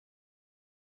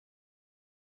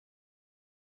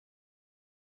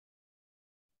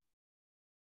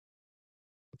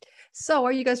So,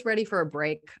 are you guys ready for a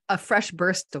break? A fresh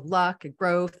burst of luck,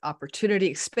 growth, opportunity,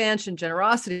 expansion,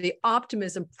 generosity,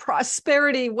 optimism,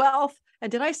 prosperity, wealth.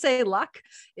 And did I say luck?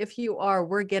 If you are,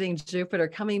 we're getting Jupiter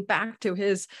coming back to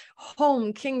his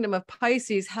home kingdom of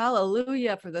Pisces.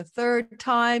 Hallelujah for the third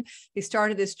time. He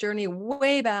started this journey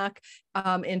way back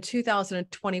in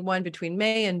 2021 between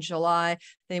May and July.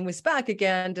 Then was back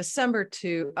again December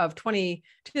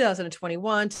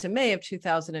 2021 to May of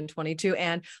 2022.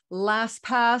 And last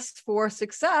pass for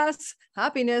success,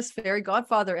 happiness, fairy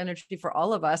godfather energy for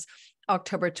all of us,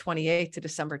 October 28th to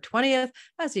December 20th,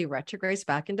 as he retrogrades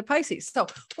back into Pisces. So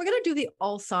we're going to do the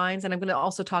all signs, and I'm going to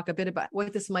also talk a bit about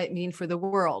what this might mean for the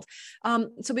world.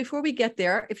 So before we get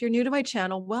there, if you're new to my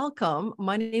channel, welcome.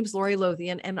 My name is Lori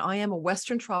Lothian, and I am a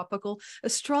Western tropical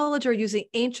astrologer using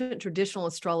ancient traditional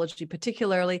astrology,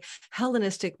 particularly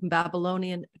Hellenistic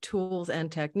Babylonian tools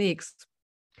and techniques.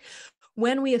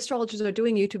 When we astrologers are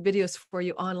doing YouTube videos for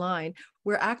you online,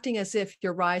 we're acting as if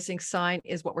your rising sign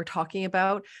is what we're talking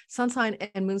about. Sun sign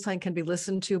and moon sign can be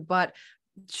listened to, but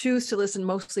choose to listen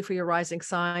mostly for your rising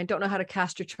sign. Don't know how to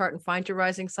cast your chart and find your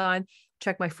rising sign?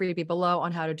 Check my freebie below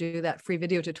on how to do that. Free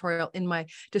video tutorial in my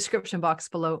description box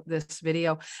below this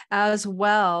video. As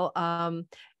well,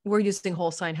 we're using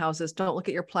whole sign houses. Don't look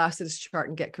at your Placidus chart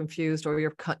and get confused, or your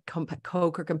Koch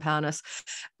or Campanus.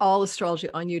 All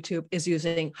astrology on YouTube is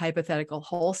using hypothetical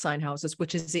whole sign houses,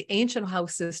 which is the ancient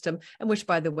house system, and which,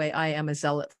 by the way, I am a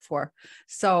zealot for.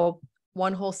 So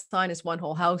one whole sign is one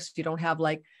whole house. You don't have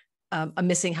like a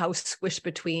missing house squished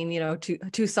between,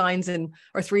 two signs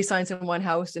or three signs in one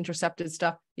house, intercepted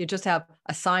stuff. You just have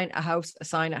a sign, a house, a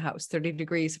sign, a house, 30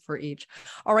 degrees for each.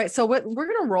 All right. So we're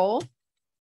going to roll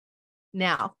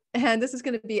now. And this is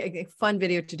going to be a fun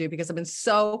video to do because I've been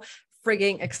so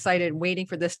frigging excited waiting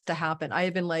for this to happen. I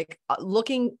have been like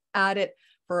looking at it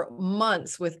for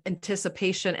months with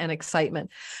anticipation and excitement.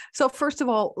 So first of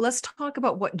all, let's talk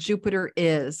about what Jupiter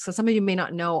is. So some of you may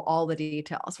not know all the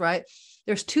details, right?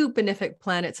 There's two benefic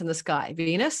planets in the sky,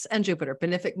 Venus and Jupiter.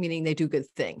 Benefic meaning they do good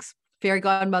things. Fairy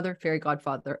godmother, fairy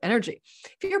godfather energy.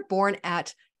 If you're born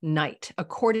at night,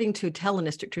 according to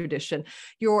Hellenistic tradition,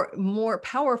 your more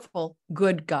powerful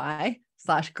good guy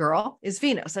 / girl is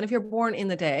Venus. And if you're born in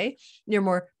the day, your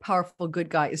more powerful good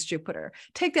guy is Jupiter.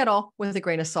 Take that all with a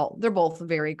grain of salt. They're both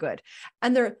very good.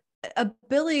 And their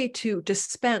ability to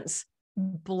dispense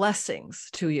blessings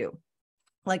to you,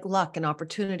 like luck and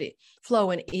opportunity,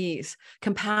 flow and ease,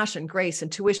 compassion, grace,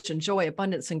 intuition, joy,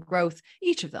 abundance, and growth,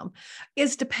 each of them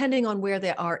is depending on where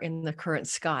they are in the current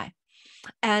sky.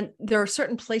 And there are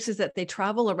certain places that they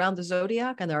travel around the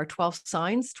zodiac, and there are 12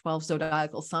 signs, 12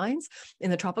 zodiacal signs in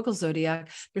the tropical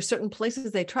zodiac. There's certain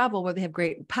places they travel where they have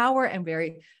great power, and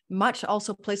very much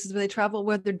also places where they travel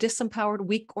where they're disempowered,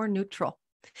 weak, or neutral.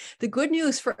 The good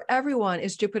news for everyone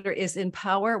is Jupiter is in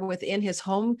power within his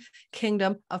home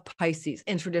kingdom of Pisces.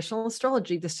 In traditional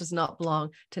astrology, this does not belong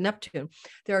to Neptune.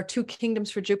 There are two kingdoms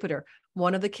for Jupiter.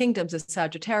 One of the kingdoms is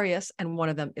Sagittarius, and one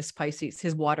of them is Pisces,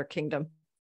 his water kingdom.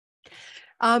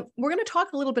 We're going to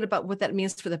talk a little bit about what that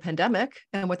means for the pandemic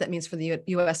and what that means for the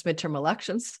U.S. midterm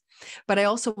elections. But I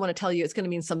also want to tell you it's going to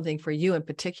mean something for you in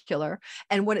particular.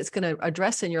 And what it's going to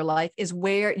address in your life is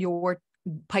where your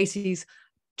Pisces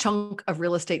chunk of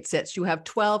real estate sits. You have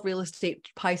 12 real estate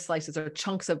pie slices or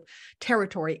chunks of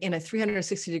territory in a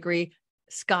 360-degree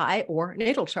sky or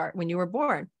natal chart when you were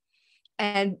born.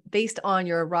 And based on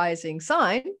your rising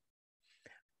sign,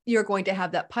 you're going to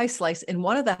have that pie slice in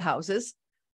one of the houses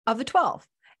of the 12.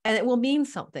 And it will mean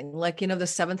something like, the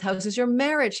seventh house is your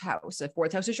marriage house. The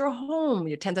fourth house is your home.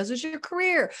 Your 10th house is your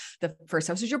career. The first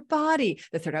house is your body.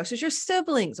 The third house is your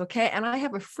siblings. Okay. And I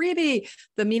have a freebie,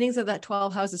 the meanings of that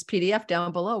 12 houses PDF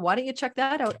down below. Why don't you check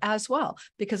that out as well?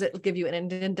 Because it will give you an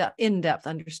in-depth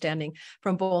understanding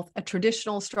from both a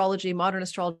traditional astrology, modern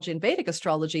astrology, and Vedic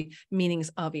astrology meanings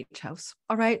of each house.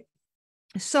 All right.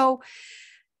 So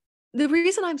the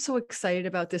reason I'm so excited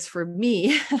about this for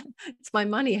me, it's my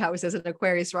money house as an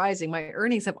Aquarius rising. My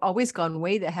earnings have always gone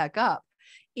way the heck up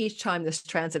each time this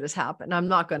transit has happened. I'm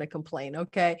not going to complain.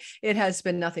 Okay. It has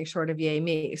been nothing short of yay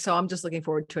me. So I'm just looking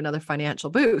forward to another financial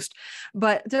boost.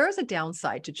 But there is a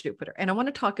downside to Jupiter. And I want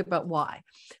to talk about why.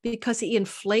 Because he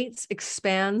inflates,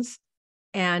 expands,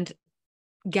 and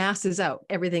gasses out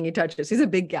everything he touches. He's a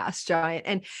big gas giant.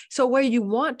 And so where you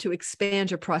want to expand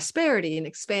your prosperity and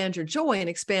expand your joy and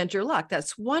expand your luck,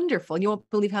 that's wonderful. And you won't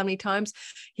believe how many times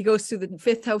he goes through the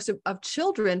fifth house of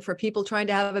children for people trying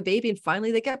to have a baby and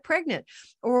finally they get pregnant.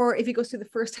 Or if he goes through the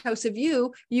first house of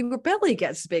you, your belly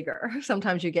gets bigger.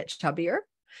 Sometimes you get chubbier.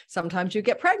 Sometimes you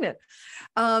get pregnant.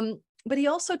 But he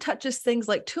also touches things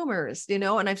like tumors, and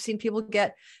I've seen people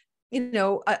get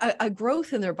a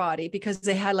growth in their body because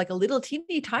they had like a little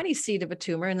teeny tiny seed of a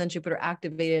tumor, and then Jupiter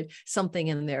activated something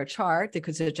in their chart that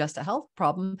could suggest a health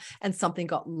problem, and something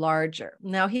got larger.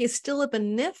 Now he is still a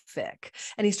benefic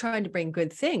and he's trying to bring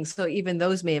good things. So even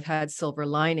those may have had silver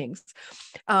linings.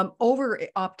 Over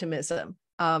optimism,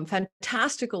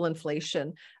 fantastical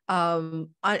inflation,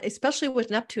 especially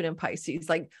with Neptune and Pisces,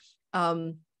 like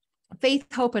faith,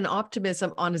 hope, and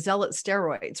optimism on zealot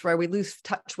steroids, where we lose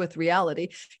touch with reality,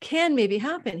 can maybe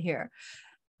happen here.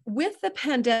 With the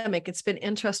pandemic, it's been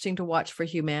interesting to watch for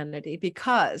humanity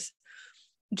because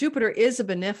Jupiter is a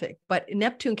benefic, but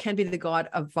Neptune can be the god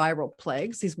of viral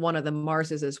plagues. He's one of the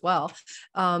Marses as well.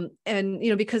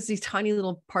 Because these tiny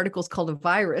little particles called a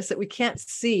virus that we can't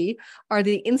see are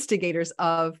the instigators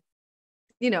of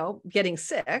getting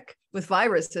sick with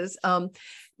viruses.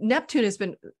 Neptune has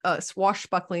been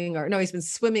he's been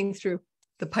swimming through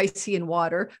the Piscean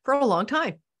water for a long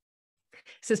time,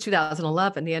 since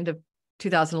 2011. The end of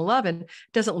 2011,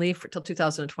 doesn't leave until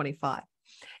 2025.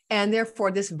 And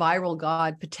therefore, this viral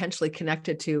god, potentially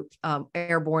connected to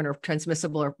airborne or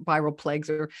transmissible or viral plagues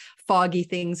or foggy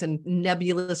things and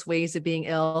nebulous ways of being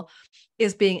ill,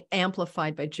 is being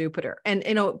amplified by Jupiter. And,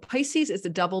 Pisces is the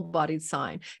double-bodied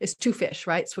sign. It's two fish,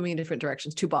 right? Swimming in different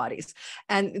directions, two bodies.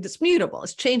 And it's mutable,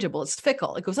 it's changeable, it's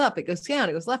fickle. It goes up, it goes down,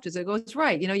 it goes left, it goes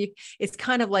right. It's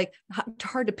kind of like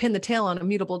hard to pin the tail on a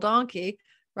mutable donkey,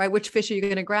 right? Which fish are you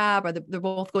going to grab? Or they're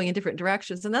both going in different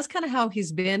directions. And that's kind of how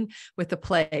he's been with the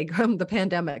plague, the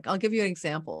pandemic. I'll give you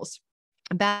examples.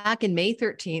 Back in May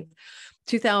 13th,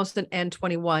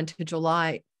 2021 to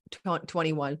July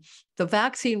 21, the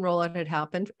vaccine rollout had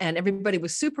happened, and everybody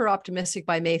was super optimistic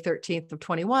by May 13th of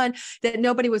 21 that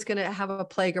nobody was going to have a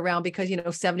plague around because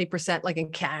 70%, like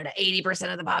in Canada,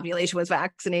 80% of the population was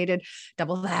vaccinated,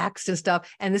 double vaxxed and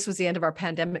stuff, and this was the end of our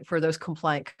pandemic for those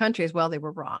compliant countries. Well, they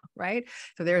were wrong, right?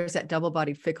 So there's that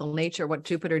double-bodied fickle nature. What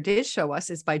Jupiter did show us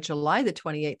is by July the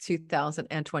 28th,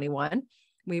 2021,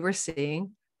 we were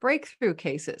seeing breakthrough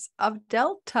cases of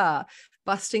Delta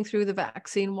busting through the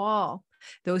vaccine wall.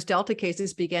 Those Delta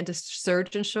cases began to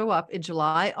surge and show up in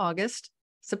July, August,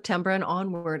 September, and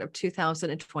onward of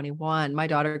 2021. My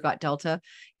daughter got Delta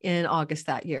in August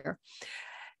that year.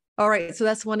 All right, so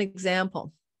that's one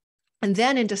example. And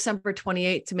then in December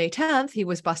 28th to May 10th, he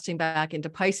was busting back into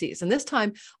Pisces. And this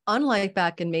time, unlike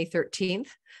back in May 13th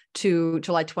to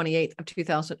July 28th of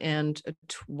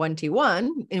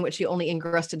 2021, in which he only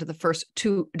ingressed into the first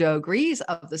 2 degrees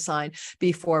of the sign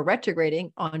before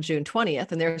retrograding on June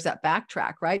 20th. And there's that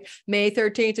backtrack, right? May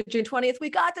 13th to June 20th, we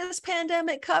got this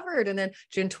pandemic covered. And then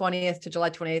June 20th to July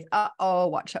 28th,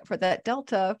 watch out for that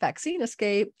Delta vaccine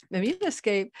escape, immune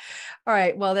escape. All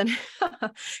right, well then,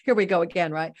 here we go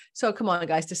again, right? So come on,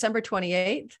 guys, December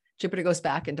 28th, Jupiter goes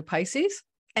back into Pisces,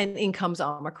 and in comes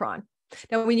Omicron.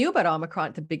 Now, we knew about Omicron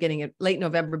at the beginning of late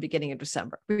November, beginning of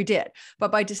December. We did. But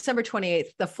by December 28th,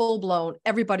 the full-blown,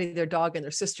 everybody, their dog and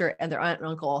their sister and their aunt and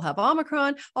uncle all have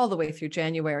Omicron all the way through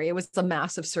January. It was a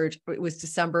massive surge. It was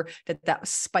December that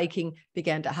spiking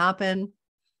began to happen.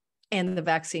 And the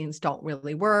vaccines don't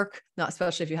really work, not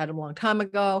especially if you had them a long time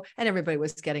ago. And everybody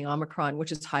was getting Omicron,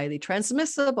 which is highly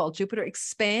transmissible. Jupiter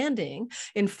expanding,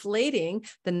 inflating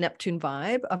the Neptune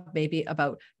vibe of maybe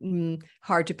about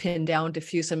hard to pin down,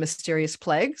 diffuse and mysterious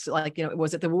plagues. Like,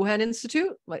 was it the Wuhan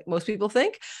Institute, like most people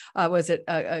think? Was it,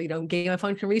 gain of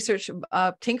function research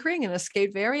tinkering and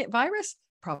escaped variant virus?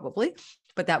 Probably.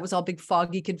 But that was all big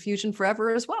foggy confusion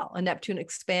forever as well. And Neptune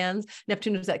expands.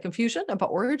 Neptune is that confusion about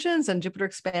origins, and Jupiter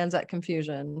expands that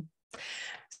confusion.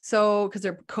 So, because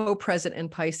they're co-present in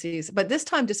Pisces. But this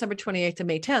time, December 28th to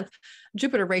May 10th,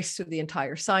 Jupiter raced through the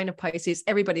entire sign of Pisces.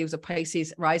 Everybody who's a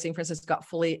Pisces rising, for instance, got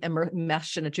fully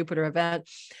meshed in a Jupiter event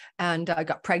and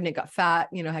got pregnant, got fat,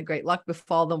 had great luck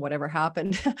befall them, whatever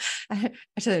happened. I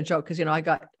said a joke because,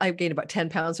 I gained about 10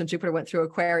 pounds when Jupiter went through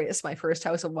Aquarius, my first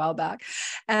house a while back.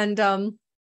 And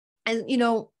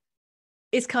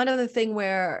it's kind of the thing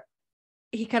where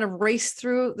he kind of raced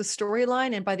through the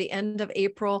storyline. And by the end of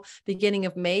April, beginning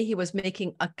of May, he was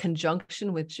making a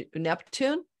conjunction with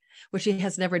Neptune, which he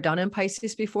has never done in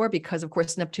Pisces before, because of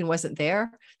course, Neptune wasn't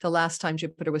there the last time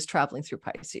Jupiter was traveling through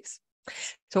Pisces.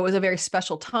 So it was a very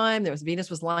special time.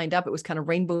 Venus was lined up. It was kind of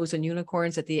rainbows and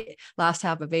unicorns at the last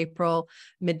half of April,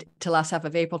 mid to last half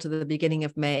of April to the beginning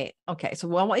of May. Okay, so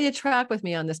I want you to track with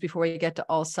me on this before we get to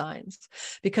all signs,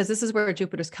 because this is where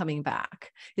Jupiter's coming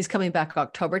back. He's coming back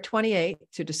October 28th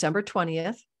to December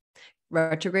 20th,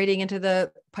 retrograding into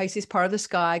the Pisces part of the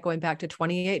sky, going back to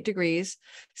 28 degrees,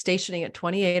 stationing at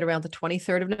 28 around the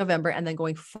 23rd of November, and then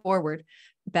going forward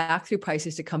back through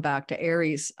Pisces to come back to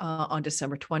Aries on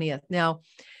December 20th. Now,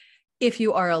 If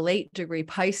you are a late degree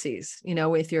Pisces,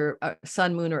 with your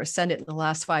sun, moon, or ascendant in the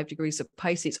last 5 degrees of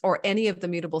Pisces, or any of the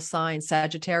mutable signs,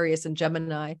 Sagittarius and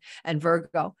Gemini and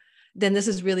Virgo, then this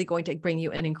is really going to bring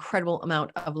you an incredible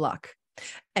amount of luck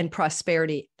and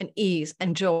prosperity and ease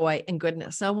and joy and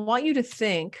goodness. Now, I want you to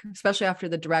think, especially after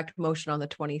the direct motion on the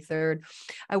 23rd,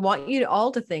 I want you all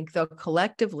to think, though,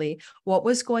 collectively, what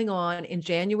was going on in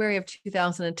January of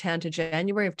 2010 to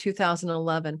January of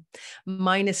 2011,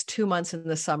 minus 2 months in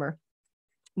the summer,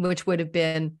 which would have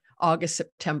been August,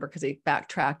 September, because he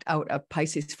backtracked out of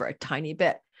Pisces for a tiny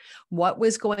bit. What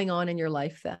was going on in your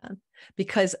life then?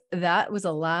 Because that was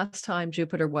the last time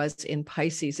Jupiter was in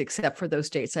Pisces, except for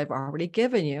those dates I've already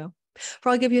given you.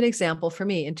 I'll give you an example. For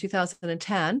me, in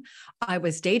 2010, I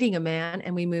was dating a man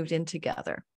and we moved in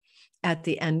together at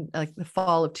the end, like the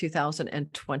fall of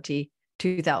 2010.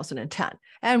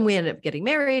 And we ended up getting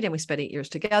married and we spent 8 years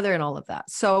together and all of that.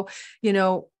 So,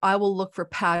 I will look for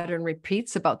pattern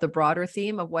repeats about the broader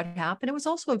theme of what happened. It was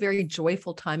also a very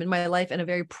joyful time in my life and a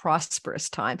very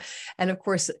prosperous time. And of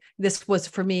course, this was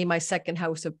for me, my second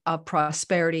house of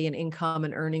prosperity and income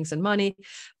and earnings and money,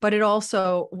 but it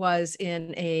also was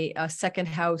in a second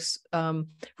house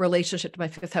relationship to my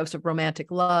fifth house of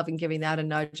romantic love and giving that a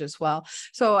nudge as well.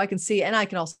 So I can see, and I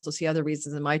can also see other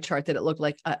reasons in my chart that it looked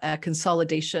like a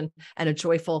consolidation and a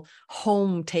joyful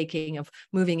home taking of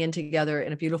moving in together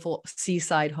in a beautiful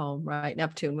seaside home, right?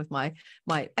 Neptune with my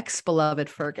ex-beloved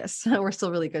Fergus. We're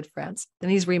still really good friends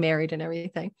and he's remarried and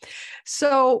everything.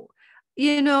 So,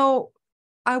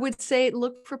 I would say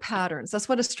look for patterns. That's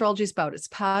what astrology is about. It's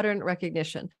pattern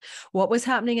recognition. What was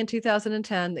happening in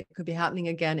 2010 that could be happening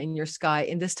again in your sky,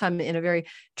 and this time in a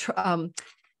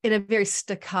very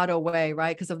staccato way,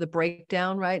 right? Because of the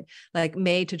breakdown, right? Like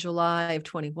May to July of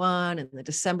 21 and the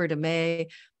December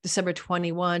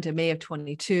 21 to May of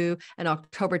 22 and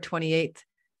October 28th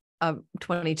of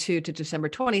 22 to December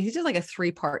 20. He's just like a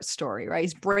 3-part story, right?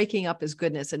 He's breaking up his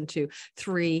goodness into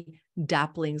 3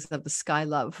 dapplings of the sky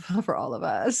love for all of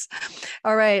us.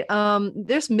 All right.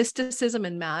 There's mysticism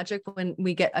and magic when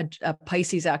we get a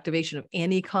Pisces activation of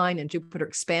any kind and Jupiter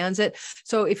expands it.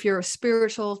 So if you're a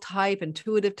spiritual type,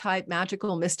 intuitive type,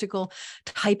 magical, mystical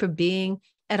type of being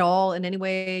at all in any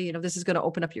way, this is going to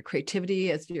open up your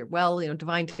creativity as your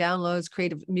divine downloads,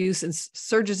 creative muse and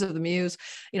surges of the muse,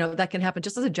 that can happen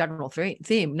just as a general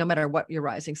theme, no matter what your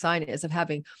rising sign is, of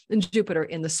having Jupiter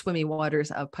in the swimmy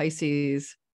waters of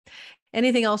Pisces.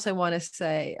 Anything else I want to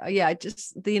say?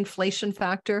 Just the inflation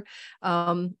factor.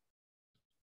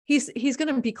 He's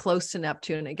going to be close to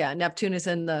Neptune again. Neptune is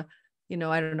in the,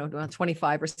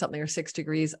 25 or something, or 6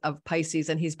 degrees of Pisces,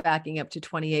 and he's backing up to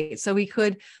 28. So we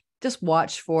could just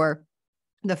watch for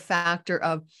the factor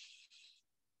of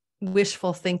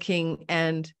wishful thinking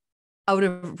and out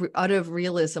of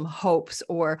realism hopes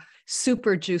or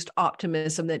super juiced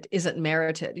optimism that isn't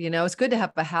merited. It's good to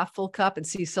have a half full cup and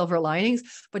see silver linings,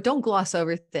 but don't gloss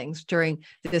over things during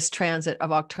this transit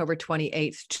of October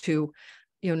 28th to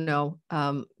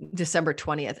December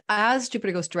 20th. As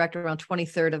Jupiter goes direct around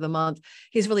 23rd of the month,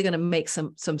 he's really going to make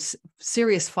some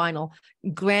serious final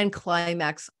grand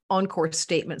climax encore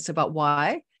statements about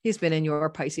why he's been in your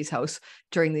Pisces house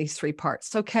during these 3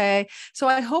 parts. Okay. So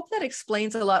I hope that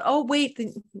explains a lot. Oh, wait,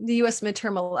 the US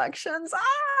midterm elections.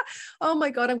 Oh my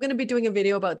God. I'm going to be doing a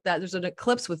video about that. There's an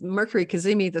eclipse with Mercury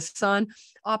Cazimi, the sun,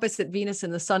 opposite Venus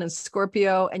and the sun in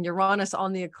Scorpio, and Uranus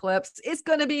on the eclipse. It's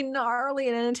going to be gnarly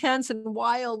and intense and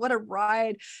wild. What a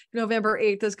ride November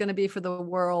 8th is going to be for the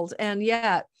world. And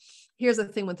yet, here's the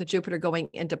thing with the Jupiter going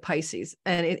into Pisces,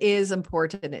 and it is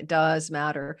important. It does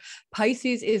matter.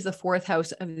 Pisces is the 4th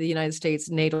house of the United States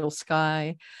natal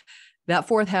sky. That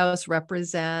 4th house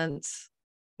represents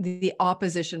the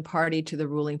opposition party to the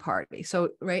ruling party. So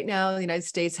right now, the United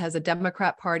States has a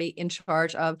Democrat party in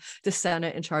charge of the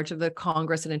Senate, in charge of the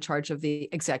Congress, and in charge of the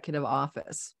executive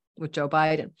office with Joe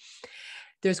Biden.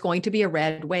 There's going to be a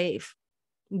red wave.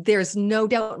 There's no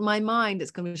doubt in my mind it's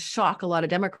going to shock a lot of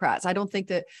Democrats. I don't think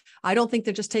they're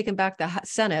just taking back the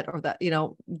Senate or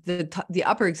the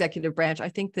upper executive branch. I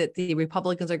think that the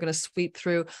Republicans are going to sweep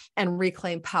through and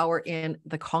reclaim power in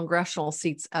the congressional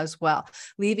seats as well,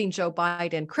 leaving Joe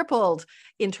Biden crippled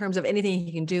in terms of anything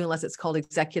he can do unless it's called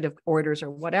executive orders or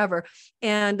whatever.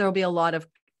 And there'll be a lot of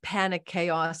panic,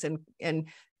 chaos, and the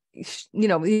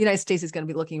United States is going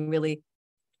to be looking really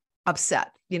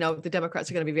upset. The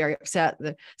Democrats are going to be very upset.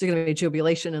 There's going to be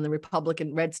jubilation in the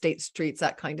Republican red state streets,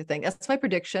 that kind of thing. That's my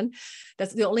prediction.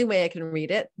 That's the only way I can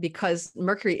read it, because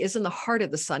Mercury is in the heart of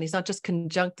the sun. He's not just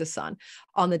conjunct the sun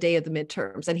on the day of the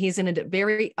midterms, and he's in a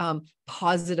very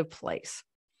positive place.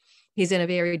 He's in a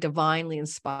very divinely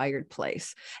inspired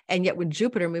place. And yet with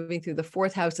Jupiter moving through the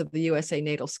fourth house of the USA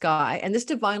natal sky, and this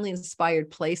divinely inspired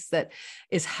place that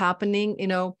is happening, you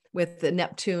know, with the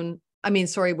Neptune,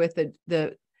 with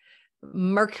the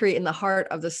Mercury in the heart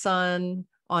of the sun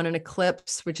on an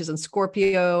eclipse, which is in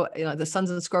Scorpio, you know, the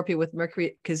sun's in Scorpio with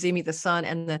Mercury cazimi the sun,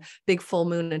 and the big full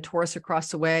moon in Taurus across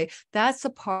the way. That's a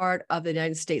part of the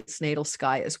United States natal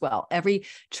sky as well. Every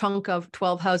chunk of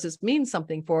 12 houses means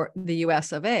something for the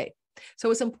US of A.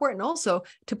 So it's important also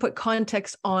to put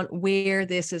context on where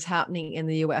this is happening in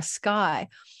the US sky.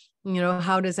 You know,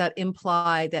 how does that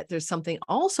imply that there's something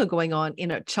also going on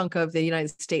in a chunk of the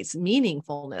United States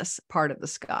meaningfulness part of the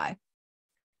sky?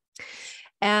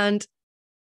 And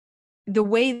the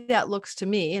way that looks to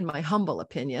me, in my humble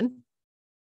opinion,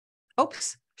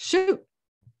 oops, shoot,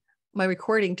 my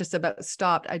recording just about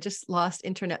stopped. I just lost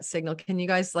internet signal. Can you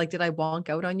guys, like, did I wonk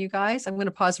out on you guys? I'm going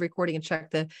to pause the recording and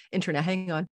check the internet.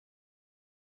 Hang on.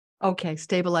 Okay,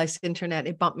 stabilized internet.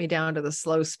 It bumped me down to the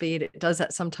slow speed. It does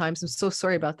that sometimes. I'm so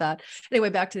sorry about that.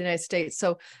 Anyway, back to the United States.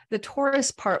 So the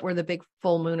Taurus part where the big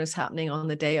full moon is happening on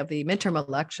the day of the midterm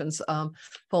elections,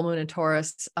 full moon in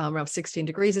Taurus, around 16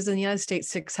 degrees, is in the United States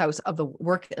sixth house of the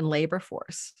work and labor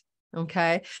force.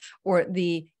 Okay. Or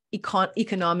the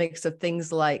economics of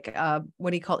things like,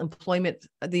 what do you call employment,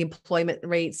 the employment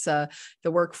rates, the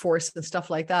workforce and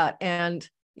stuff like that. And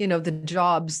you know, the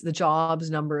jobs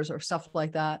numbers or stuff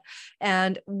like that.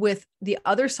 And with the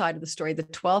other side of the story, the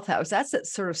 12th house, that's that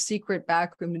sort of secret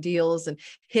backroom deals and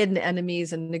hidden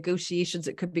enemies and negotiations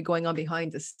that could be going on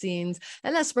behind the scenes.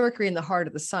 And that's Mercury in the heart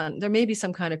of the sun. There may be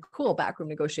some kind of cool backroom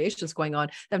negotiations going on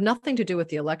that have nothing to do with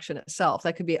the election itself.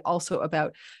 That could be also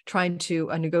about trying to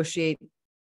negotiate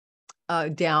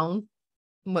down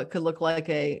what could look like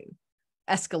a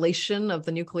escalation of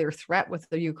the nuclear threat with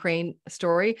the Ukraine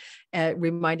story,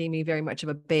 reminding me very much of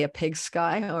a Bay of Pigs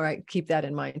sky. All right, keep that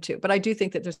in mind too. But I do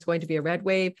think that there's going to be a red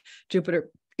wave. Jupiter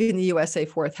in the USA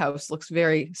fourth house looks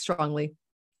very strongly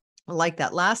like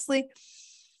that. Lastly,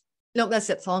 no, that's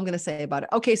it. That's all I'm going to say about it.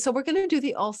 Okay, so we're going to do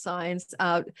the all signs.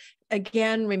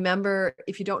 Again, remember,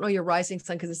 if you don't know your rising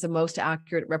sun, because it's the most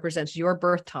accurate, it represents your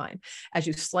birth time. As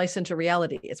you slice into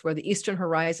reality, it's where the eastern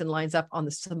horizon lines up on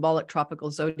the symbolic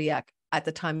tropical zodiac at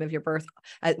the time of your birth.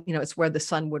 You know, it's where the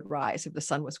sun would rise if the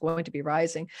sun was going to be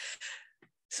rising.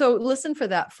 So listen for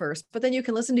that first, but then you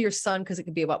can listen to your sun because it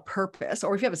could be about purpose.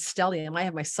 Or if you have a stellium, I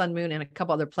have my sun, moon, and a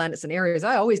couple other planets in Aries.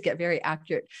 I always get very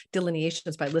accurate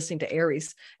delineations by listening to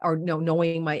Aries or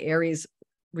knowing my Aries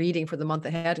reading for the month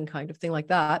ahead and kind of thing like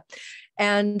that.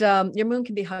 And your moon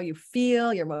can be how you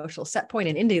feel, your emotional set point.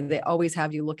 In India, they always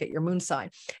have you look at your moon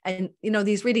sign. And, you know,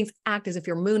 these readings act as if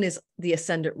your moon is the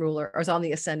ascendant ruler or is on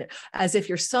the ascendant, as if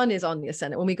your sun is on the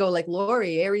ascendant. When we go like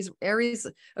Lori, Aries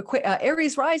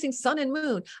rising, sun and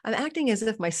moon, I'm acting as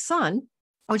if my sun,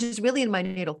 which is really in my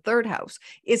natal third house,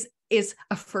 is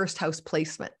a first house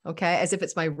placement. Okay. As if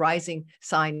it's my rising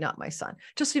sign, not my sun.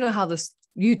 Just so you know how this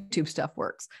YouTube stuff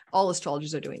works. All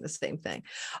astrologers are doing the same thing.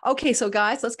 Okay, so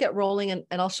guys, let's get rolling and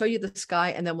I'll show you the sky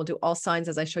and then we'll do all signs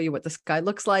as I show you what the sky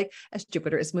looks like as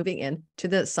Jupiter is moving in to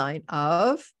the sign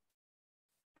of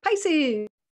Pisces.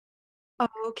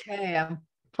 Okay, I'm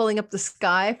pulling up the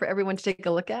sky for everyone to take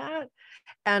a look at.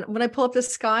 And when I pull up the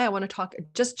sky, I want to talk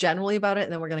just generally about it,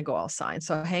 and then we're going to go all signs.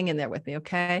 So hang in there with me,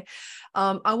 okay?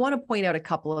 I want to point out a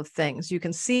couple of things. You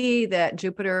can see that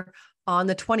Jupiter on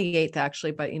the 28th,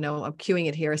 actually, but, you know, I'm cueing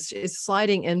it here, is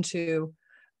sliding into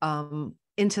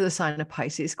the sign of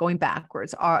Pisces, going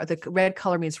backwards. The red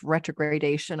color means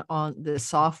retrogradation on the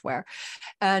software.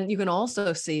 And you can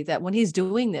also see that when he's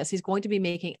doing this, he's going to be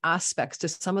making aspects to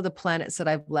some of the planets that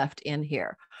I've left in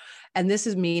here. And this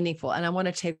is meaningful. And I want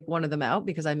to take one of them out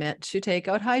because I meant to take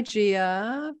out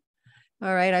Hygeia.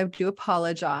 All right, I do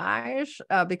apologize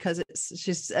because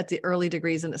she's at the early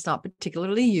degrees and it's not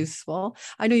particularly useful.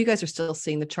 I know you guys are still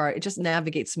seeing the chart. It just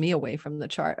navigates me away from the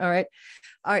chart. All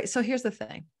right, so here's the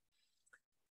thing.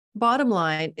 Bottom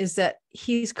line is that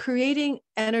he's creating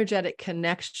energetic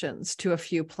connections to a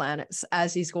few planets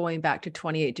as he's going back to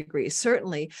 28 degrees.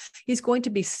 Certainly, he's going to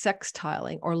be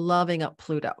sextiling or loving up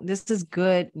Pluto. This is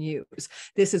good news.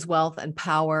 This is wealth and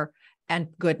power and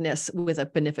goodness with a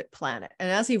benefic planet. And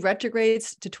as he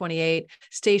retrogrades to 28,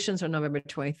 stations on November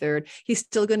 23rd, he's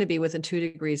still going to be within 2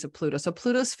 degrees of Pluto. So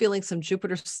Pluto's feeling some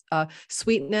Jupiter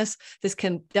sweetness. This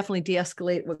can definitely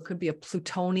de-escalate what could be a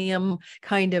plutonium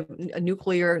kind of a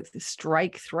nuclear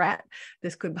strike threat.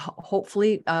 This could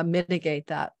hopefully mitigate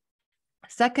that.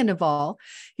 Second of all,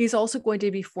 he's also going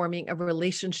to be forming a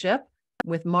relationship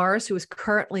with Mars, who is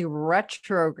currently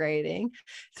retrograding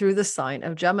through the sign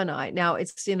of Gemini. Now,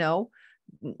 it's, you know,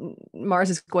 Mars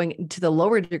is going to the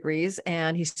lower degrees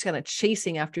and he's kind of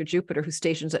chasing after Jupiter, who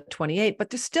stations at 28, but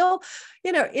they're still,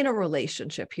 in a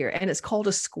relationship here, and it's called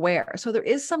a square. So there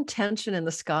is some tension in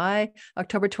the sky,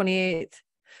 October 28th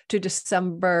to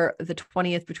December the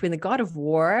 20th, between the god of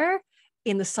war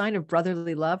in the sign of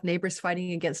brotherly love, neighbors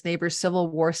fighting against neighbors,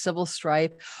 civil war, civil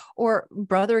strife, or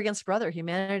brother against brother,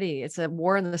 humanity. It's a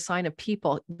war in the sign of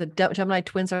people. The Gemini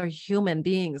twins are human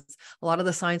beings. A lot of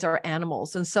the signs are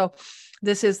animals. And so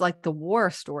this is like the war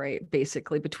story,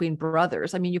 basically, between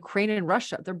brothers. I mean, Ukraine and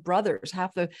Russia, they're brothers.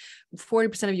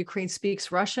 40% of Ukraine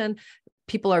speaks Russian.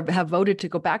 People have voted to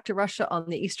go back to Russia on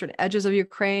the eastern edges of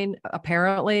Ukraine,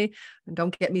 apparently. And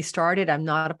don't get me started. I'm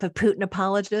not a Putin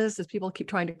apologist, as people keep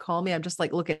trying to call me. I'm just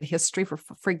like, look at history for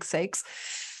freak's sakes.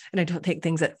 And I don't take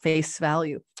things at face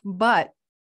value. But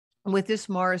with this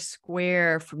Mars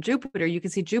square from Jupiter, you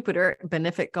can see Jupiter,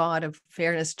 benefic god of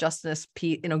fairness, justice,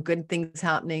 peace, good things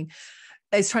happening,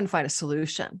 is trying to find a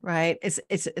solution, right?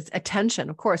 It's attention,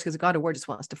 of course, because the god of war just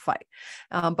wants to fight.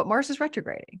 But Mars is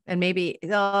retrograding, and maybe,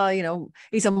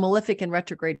 he's a malefic in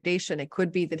retrogradation. It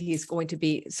could be that he's going to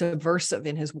be subversive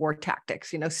in his war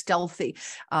tactics, stealthy,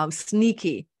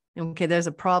 sneaky. Okay, there's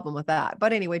a problem with that.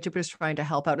 But anyway, Jupiter's trying to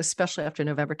help out, especially after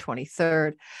November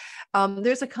 23rd.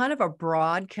 There's a kind of a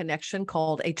broad connection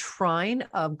called a trine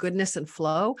of goodness and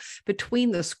flow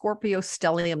between the Scorpio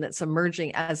stellium that's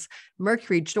emerging as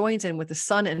Mercury joins in with the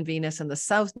Sun and Venus in the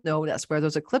South Node. That's where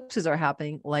those eclipses are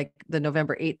happening, like the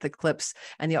November 8th eclipse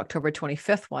and the October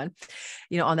 25th one,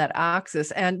 on that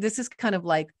axis. And this is kind of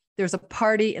like there's a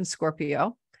party in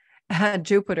Scorpio, and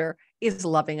Jupiter is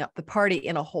loving up the party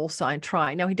in a whole sign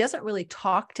trine. Now, he doesn't really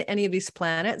talk to any of these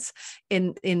planets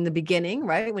in the beginning,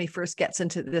 right? When he first gets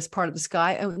into this part of the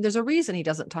sky. And there's a reason he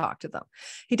doesn't talk to them.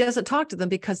 He doesn't talk to them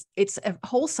because it's a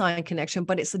whole sign connection,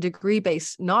 but it's a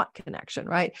degree-based not connection,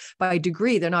 right? By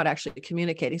degree, they're not actually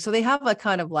communicating. So they have a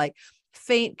kind of like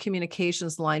faint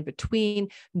communications line between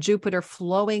Jupiter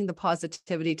flowing the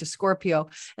positivity to Scorpio.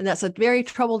 And that's a very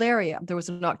troubled area. There was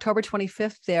an October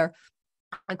 25th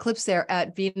eclipse there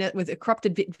at Venus with a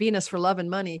corrupted Venus for love and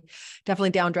money,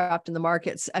 definitely downdraft in the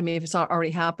markets. I mean, if it's not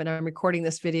already happened, I'm recording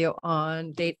this video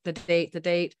on the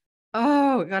date.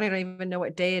 Oh God, I don't even know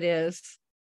what day it is.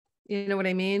 You know what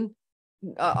I mean?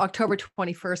 October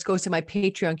 21st goes to my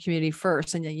Patreon community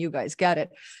first, and then you guys get it.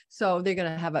 So they're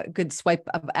going to have a good swipe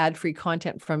of ad-free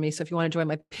content from me. So if you want to join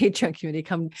my Patreon community,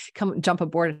 come jump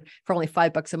aboard for only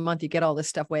 $5 a month. You get all this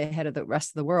stuff way ahead of the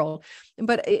rest of the world.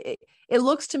 But it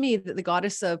looks to me that the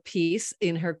goddess of peace,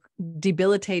 in her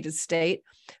debilitated state,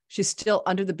 she's still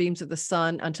under the beams of the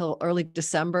sun until early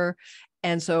December.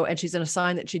 And she's in a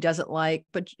sign that she doesn't like,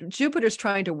 but Jupiter's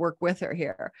trying to work with her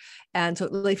here. And so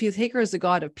if you take her as the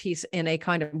god of peace in a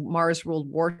kind of Mars ruled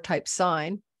war type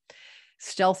sign,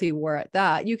 stealthy war at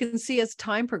that, you can see as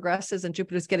time progresses and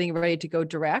Jupiter's getting ready to go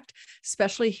direct,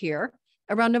 especially here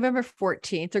around November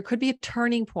 14th, there could be a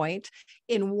turning point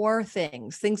in war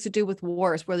things to do with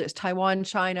wars, whether it's Taiwan,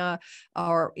 China,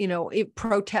 or,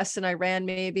 protests in Iran,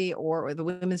 maybe, or the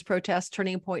women's protests,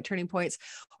 turning points,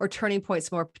 or turning points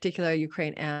more particularly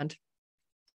Ukraine and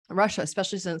Russia,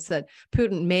 especially since that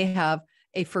Putin may have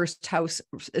a first house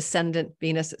ascendant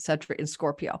Venus, etc., in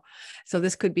Scorpio. So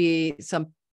this could be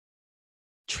some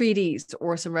treaties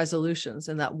or some resolutions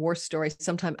in that war story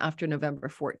sometime after November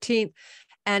 14th.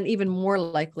 And even more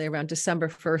likely around December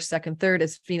 1st, 2nd, 3rd,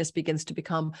 as Venus begins to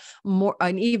become more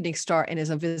an evening star and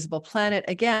is a visible planet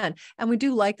again. And we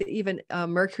do like that even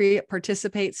Mercury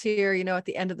participates here, at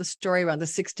the end of the story around the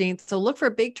 16th. So look for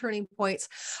big turning points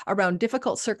around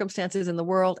difficult circumstances in the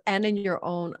world and in your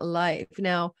own life.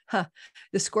 Now,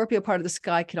 the Scorpio part of the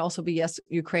sky can also be, yes,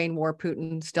 Ukraine, war,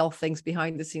 Putin, stealth things,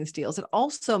 behind the scenes deals. It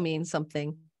also means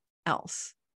something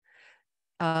else.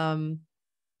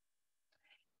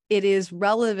 It is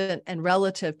relevant and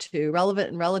relative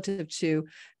to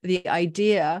the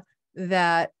idea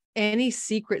that any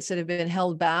secrets that have been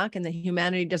held back and that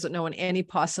humanity doesn't know in any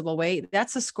possible way,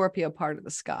 that's a Scorpio part of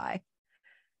the sky.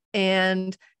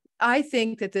 And I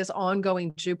think that this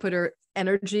ongoing Jupiter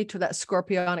energy to that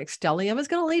scorpionic stellium is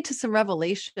going to lead to some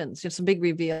revelations, some big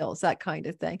reveals, that kind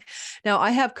of thing. Now,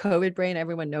 I have COVID brain.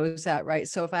 Everyone knows that, right?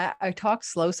 So if I talk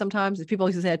slow sometimes, people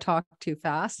used to say I talk too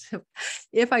fast.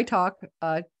 If I talk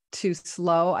too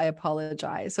slow, I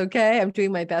apologize. Okay. I'm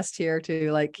doing my best here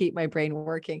to keep my brain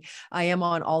working. I am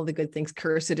on all the good things,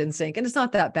 cursed in sync. And it's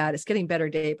not that bad. It's getting better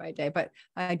day by day, but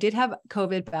I did have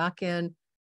COVID back in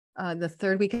the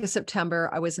third week of September.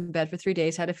 I was in bed for 3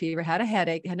 days, had a fever, had a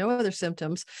headache, had no other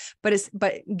symptoms, but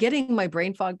getting my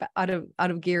brain fog out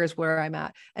of gear is where I'm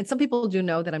at. And some people do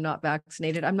know that I'm not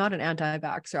vaccinated. I'm not an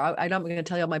anti-vaxxer. I'm not going to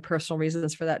tell you all my personal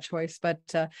reasons for that choice, but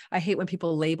I hate when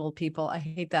people label people. I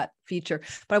hate that feature.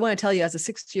 But I want to tell you, as a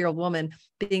 60-year-old woman,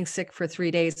 being sick for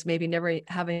 3 days, maybe never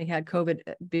having had COVID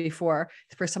before,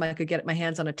 the first time I could get my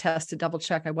hands on a test to double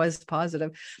check I was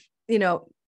positive,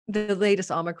 the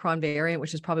latest Omicron variant,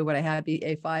 which is probably what I had,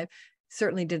 BA.5,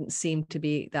 certainly didn't seem to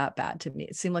be that bad to me.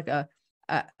 It seemed like a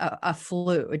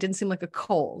flu. It didn't seem like a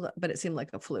cold, but it seemed like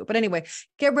a flu. But anyway,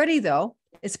 get ready though.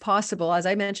 It's possible, as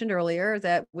I mentioned earlier,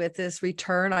 that with this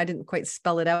return, I didn't quite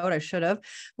spell it out, I should have,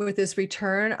 with this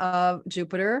return of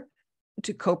Jupiter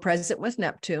to co-present with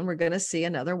Neptune, we're going to see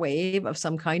another wave of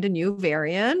some kind of new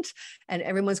variant, and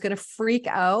everyone's going to freak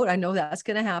out. I know that's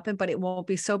going to happen, but it won't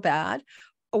be so bad.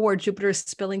 Or Jupiter is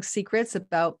spilling secrets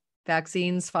about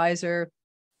vaccines, Pfizer,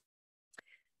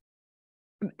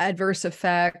 adverse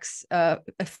effects,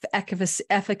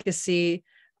 efficacy,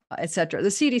 etc. The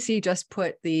CDC just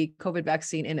put the COVID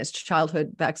vaccine in its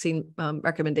childhood vaccine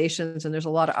recommendations, and there's a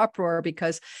lot of uproar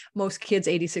because most kids,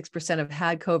 86%, have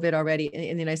had COVID already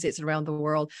in the United States and around the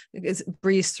world. It's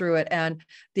breezed through it, and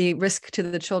the risk to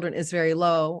the children is very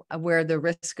low, where the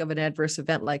risk of an adverse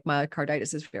event like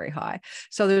myocarditis is very high.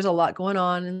 So there's a lot going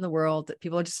on in the world that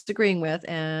people are disagreeing with,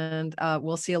 and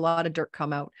we'll see a lot of dirt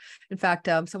come out. In fact,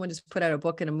 someone just put out a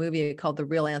book and a movie called The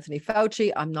Real Anthony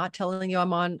Fauci. I'm not telling you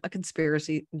I'm on a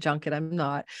conspiracy junket, I'm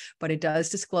not, but it does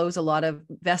disclose a lot of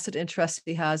vested interest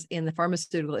he has in the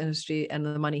pharmaceutical industry and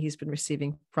the money he's been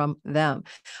receiving from them.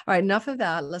 All right, enough of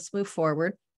that. Let's move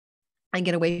forward and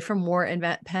get away from war and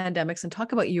pandemics and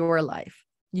talk about your life.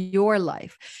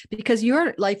 Because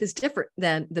your life is different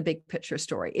than the big picture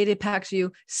story. It impacts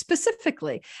you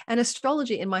specifically. And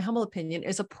astrology, in my humble opinion,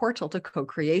 is a portal to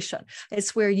co-creation.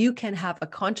 It's where you can have a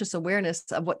conscious awareness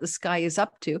of what the sky is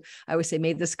up to. I always say,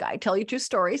 may the sky tell you true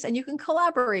stories, and you can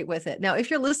collaborate with it. Now, if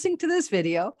you're listening to this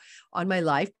video on my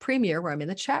live premiere, where I'm in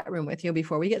the chat room with you,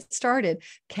 before we get started,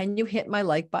 can you hit my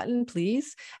like button,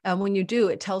 please? And when you do,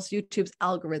 it tells YouTube's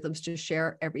algorithms to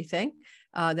share everything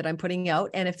that I'm putting out.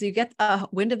 And if you get a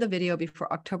wind of the video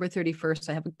before October 31st,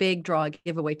 I have a big draw. I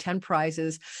give away 10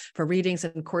 prizes for readings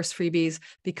and course freebies,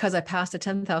 because I passed a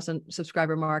 10,000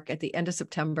 subscriber mark at the end of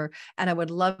September. And I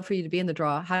would love for you to be in the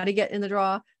draw. How to get in the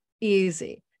draw?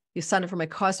 Easy. You sign up for my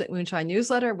Cosmic Moonshine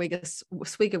newsletter, week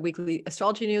of weekly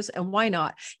astrology news, and why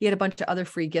not? You get a bunch of other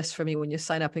free gifts from me when you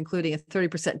sign up, including a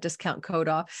 30% discount code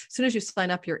off. As soon as you sign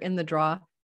up, you're in the draw.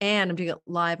 And I'm doing it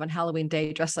live on Halloween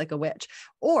Day, dressed like a witch.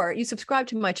 Or you subscribe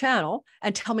to my channel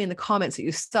and tell me in the comments that you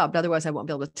subbed. Otherwise, I won't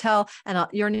be able to tell. And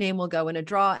your name will go in a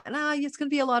draw. And it's going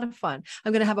to be a lot of fun.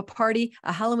 I'm going to have a party,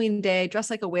 a Halloween Day,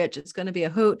 dressed like a witch. It's going to be a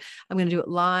hoot. I'm going to do it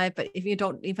live. But if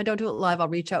I don't do it live, I'll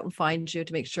reach out and find you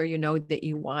to make sure you know that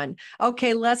you won.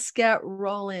 Okay, let's get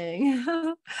rolling.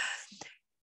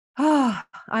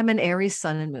 I'm an Aries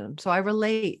sun and moon, so I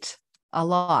relate a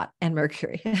lot, and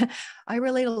Mercury. I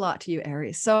relate a lot to you,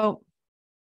 Aries. So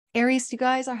Aries, you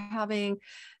guys are having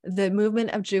the movement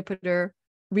of Jupiter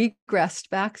regressed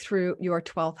back through your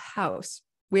 12th house,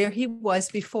 where he was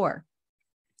before.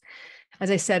 As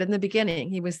I said in the beginning,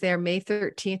 he was there May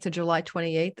 13th to July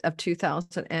 28th of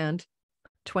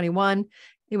 2021.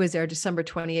 He was there December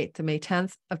 28th to May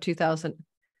 10th of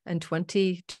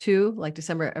 2022, like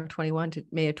December of 21 to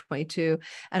May of 22,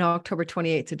 and October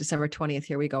 28th to December 20th.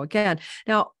 Here we go again.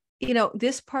 Now,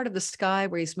 this part of the sky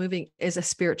where he's moving is a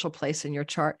spiritual place in your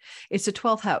chart. It's the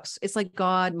 12th house. It's like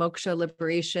God, moksha,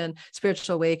 liberation,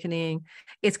 spiritual awakening.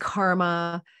 It's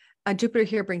karma. Jupiter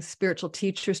here brings spiritual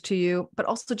teachers to you, but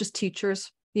also just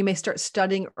teachers. You may start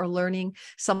studying or learning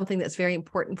something that's very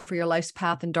important for your life's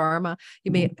path and dharma.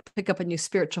 You may pick up a new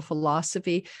spiritual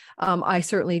philosophy. I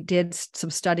certainly did some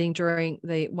studying during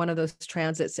one of those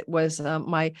transits. It was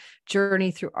my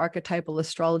journey through archetypal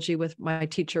astrology with my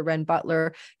teacher, Ren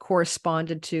Butler,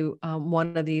 corresponded to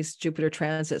one of these Jupiter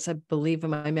transits. I believe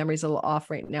my memory's a little off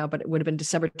right now, but it would have been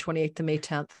December 28th to May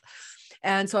 10th.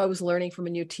 And so I was learning from a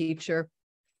new teacher.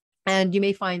 And you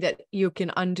may find that you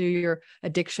can undo your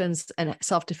addictions and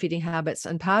self-defeating habits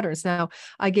and patterns. Now,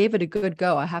 I gave it a good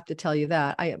go. I have to tell you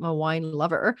that. I am a wine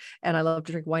lover, and I love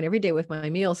to drink wine every day with my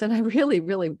meals. And I really,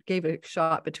 really gave it a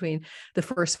shot between the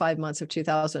first 5 months of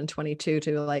 2022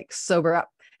 to sober up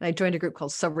And I joined a group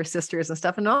called Sober Sisters and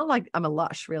stuff. And not like I'm a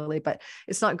lush really, but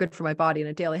it's not good for my body in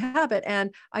a daily habit.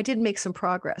 And I did make some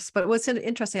progress. But what's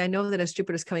interesting, I know that as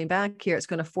Jupiter's coming back here, it's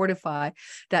going to fortify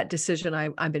that decision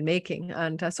I've been making.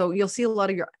 And so you'll see a lot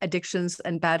of your addictions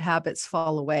and bad habits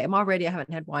fall away. I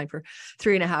haven't had wine for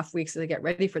 3.5 weeks as I get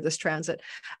ready for this transit.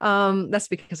 That's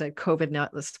because I had COVID. Now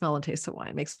the smell and taste of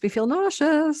wine makes me feel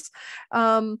nauseous.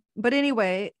 But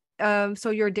anyway, so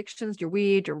your addictions, your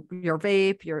weed, your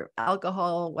vape, your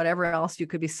alcohol, whatever else you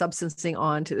could be substancing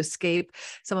on to escape,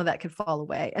 some of that could fall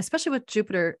away, especially with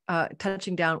Jupiter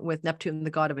touching down with Neptune, the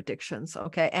god of addictions,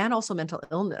 okay, and also mental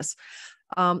illness.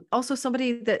 Also,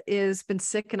 somebody that has been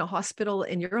sick in a hospital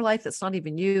in your life that's not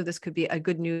even you, this could be a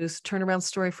good news turnaround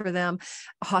story for them.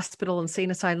 A hospital,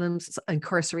 insane asylums,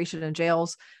 incarceration in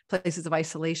jails, places of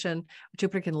isolation.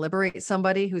 Jupiter can liberate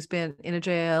somebody who's been in a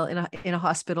jail, in a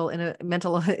hospital, in a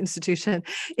mental institution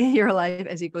in your life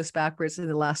as he goes backwards in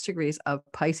the last degrees of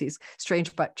Pisces.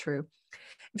 Strange but true.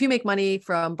 If you make money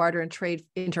from barter and trade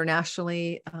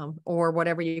internationally, or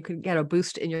whatever, you could get a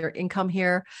boost in your income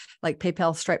here, like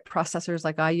PayPal, Stripe processors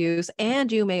like I use.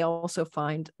 And you may also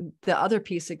find the other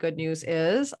piece of good news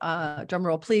is, drum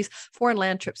roll please, foreign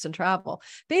land trips and travel.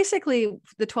 Basically,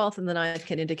 the 12th and the 9th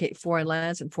can indicate foreign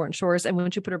lands and foreign shores. And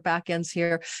when Jupiter back ends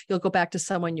here, you'll go back to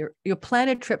someone, you'll plan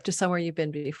a trip to somewhere you've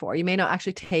been before. You may not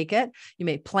actually take it, you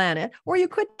may plan it, or you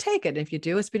could take it. If you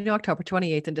do, it's between October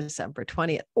 28th and December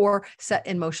 20th, or set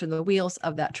in motion the wheels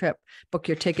of that trip. Book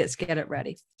your tickets, get it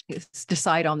ready.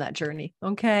 Decide on that journey.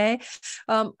 Okay.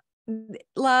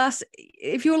 Last,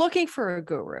 if you're looking for a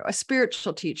guru, a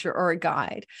spiritual teacher, or a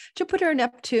guide, Jupiter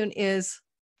Neptune is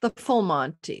the full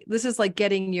Monty. This is like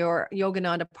getting your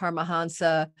Yogananda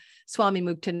Paramahansa, Swami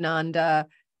Muktananda,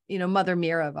 Mother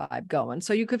Mira vibe going.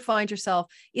 So you could find yourself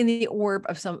in the orb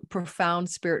of some profound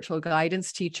spiritual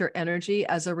guidance, teacher energy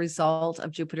as a result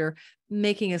of Jupiter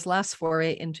making his last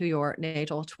foray into your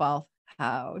natal 12th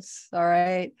house. All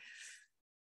right.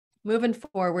 Moving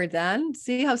forward then,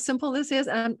 see how simple this is.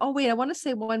 And I want to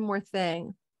say one more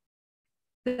thing.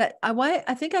 That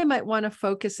I think I might want to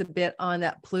focus a bit on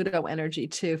that Pluto energy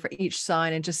too for each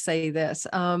sign, and just say this.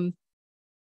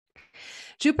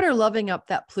 Jupiter loving up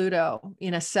that Pluto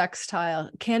in a sextile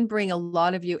can bring a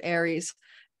lot of you Aries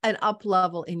an up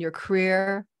level in your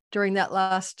career during that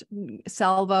last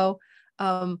salvo,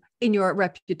 in your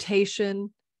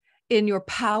reputation, in your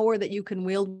power that you can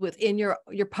wield within your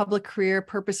public career,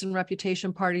 purpose and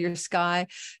reputation part of your sky.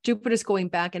 Jupiter's going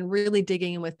back and really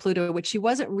digging in with Pluto, which he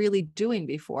wasn't really doing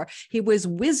before. He was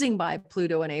whizzing by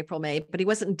Pluto in April, May, but he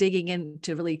wasn't digging in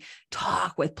to really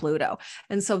talk with Pluto.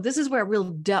 And so this is where real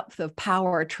depth of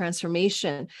power,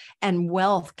 transformation, and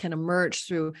wealth can emerge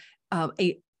through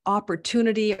a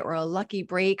opportunity or a lucky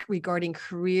break regarding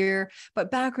career, but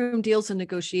backroom deals and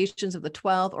negotiations of the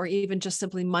 12th, or even just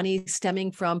simply money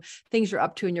stemming from things you're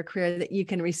up to in your career that you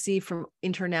can receive from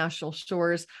international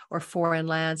shores or foreign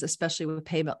lands, especially with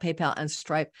PayPal and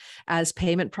Stripe as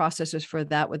payment processors for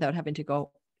that without having to go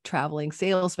traveling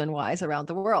salesman wise around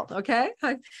the world. Okay.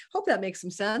 I hope that makes some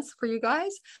sense for you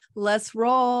guys. Let's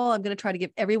roll. I'm going to try to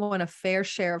give everyone a fair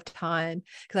share of time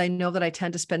because I know that I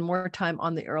tend to spend more time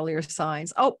on the earlier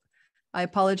signs. Oh, I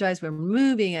apologize. We're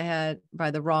moving ahead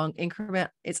by the wrong increment.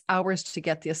 It's hours to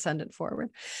get the ascendant forward.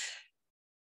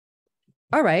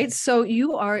 All right. So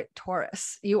you are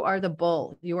Taurus. You are the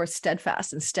bull. You are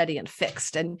steadfast and steady and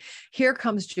fixed. And here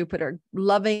comes Jupiter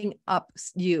loving up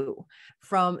you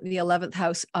from the 11th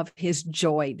house of his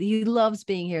joy. He loves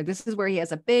being here. This is where he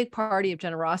has a big party of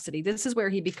generosity. This is where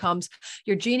he becomes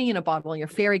your genie in a bottle and your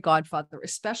fairy godfather,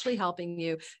 especially helping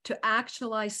you to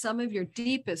actualize some of your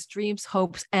deepest dreams,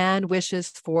 hopes, and wishes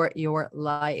for your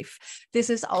life. This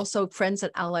is also friends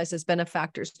and allies as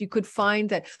benefactors. You could find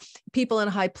that people in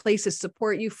high places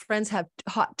support you. Friends have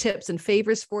hot tips and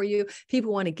favors for you.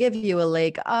 People want to give you a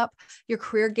leg up. Your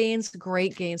career gains,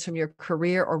 great gains from your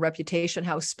career or reputation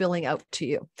house spilling out to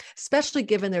you, especially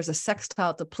given there's a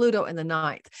sextile to Pluto in the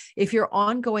 9th. If you're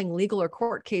ongoing legal or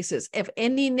court cases of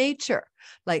any nature,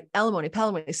 like alimony,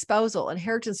 palimony, spousal,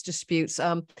 inheritance disputes,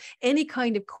 any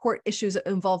kind of court issues that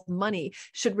involve money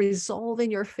should resolve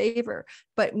in your favor,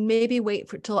 but maybe wait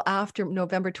till after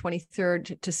November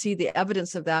 23rd to see the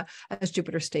evidence of that as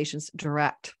Jupiter stations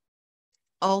direct.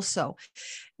 Also,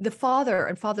 the father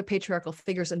and father patriarchal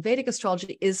figures in Vedic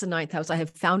astrology is the 9th house. I have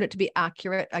found it to be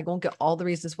accurate. I won't get all the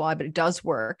reasons why, but it does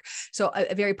work. So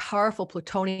a very powerful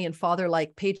Plutonian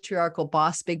father-like patriarchal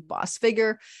boss, big boss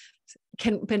figure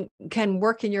can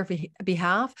work in your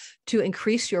behalf to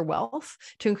increase your wealth,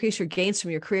 to increase your gains from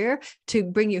your career, to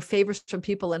bring you favors from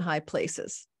people in high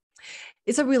places.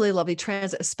 It's a really lovely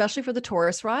transit, especially for the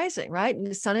Taurus rising, right? And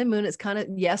the sun and moon is kind of,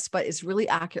 yes, but it's really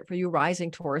accurate for you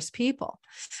rising Taurus people.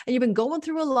 And you've been going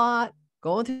through a lot,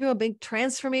 going through a big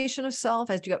transformation of self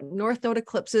as you got North Node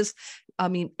eclipses. I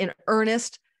mean, in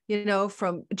earnest, you know,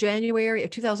 from January of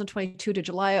 2022 to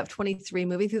July of 23,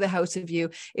 moving through the house of you,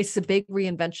 it's the big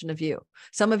reinvention of you.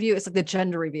 Some of you, it's like the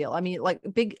gender reveal. I mean, like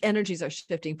big energies are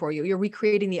shifting for you. You're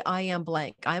recreating the I am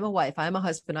blank. I'm a wife. I'm a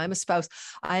husband. I'm a spouse.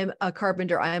 I'm a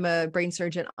carpenter. I'm a brain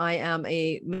surgeon. I am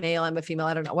a male. I'm a female.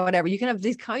 I don't know, whatever. You can have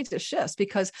these kinds of shifts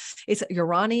because it's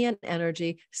Uranian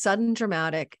energy, sudden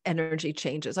dramatic energy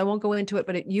changes. I won't go into it,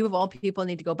 but you of all people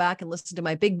need to go back and listen to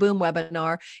my Big Boom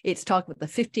webinar. It's talking about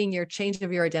the 15-year change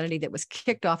of your identity that was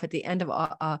kicked off at the end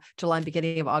of July and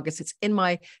beginning of August. It's in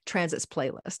my transits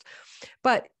playlist.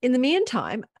 But in the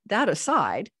meantime, that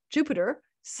aside, Jupiter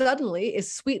suddenly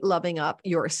is sweet loving up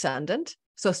your ascendant.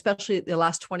 So especially the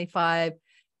last 25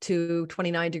 to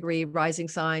 29 degree rising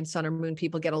sign, sun or moon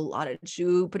people get a lot of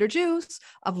Jupiter juice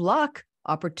of luck,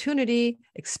 opportunity,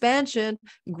 expansion,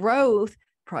 growth,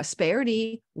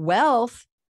 prosperity, wealth.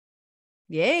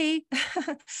 Yay,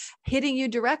 hitting you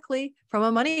directly from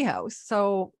a money house.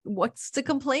 So what's to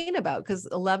complain about? Because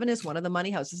 11 is one of the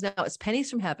money houses. Now it's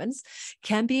pennies from heavens,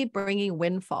 can be bringing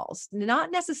windfalls,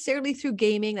 not necessarily through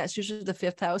gaming. That's usually the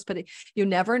 5th house, but you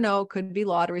never know. Could be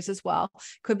lotteries as well.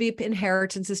 Could be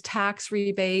inheritances, tax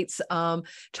rebates,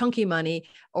 chunky money,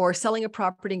 or selling a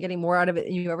property and getting more out of it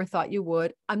than you ever thought you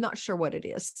would. I'm not sure what it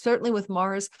is. Certainly with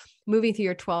Mars moving through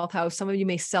your 12th house, some of you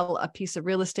may sell a piece of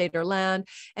real estate or land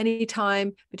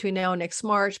anytime between now and next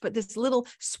March. But this little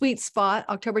sweet spot,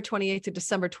 October 28th to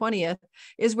December 20th,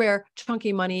 is where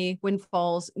chunky money,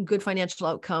 windfalls, good financial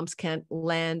outcomes can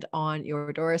land on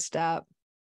your doorstep.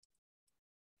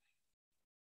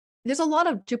 There's a lot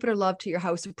of Jupiter love to your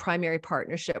house of primary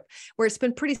partnership, where it's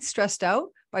been pretty stressed out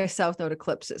by South Node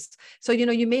eclipses. So, you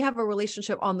know, you may have a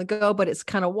relationship on the go, but it's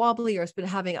kind of wobbly, or it's been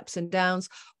having ups and downs,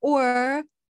 or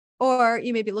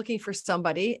you may be looking for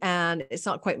somebody and it's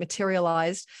not quite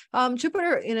materialized.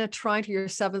 Jupiter in a trine to your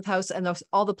 7th house, and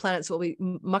all the planets will be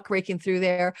muckraking through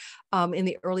there in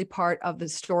the early part of the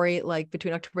story, like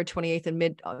between October 28th and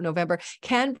mid-November,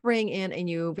 can bring in a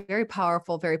new, very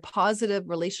powerful, very positive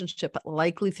relationship,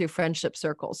 likely through friendship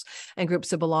circles and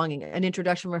groups of belonging. An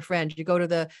introduction from a friend, you go to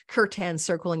the Kirtan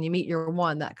circle and you meet your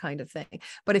one, that kind of thing.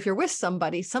 But if you're with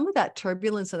somebody, some of that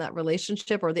turbulence in that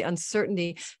relationship or the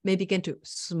uncertainty may begin to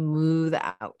smooth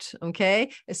out,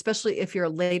 okay? Especially if you're a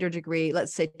later degree,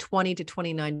 let's say 20 to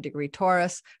 29 degree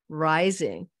Taurus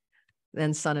rising,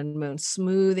 then sun and moon,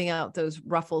 smoothing out those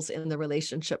ruffles in the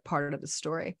relationship part of the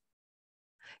story.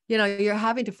 You know, you're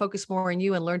having to focus more on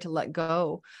you and learn to let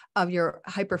go of your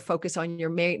hyper focus on your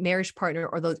marriage partner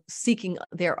or the seeking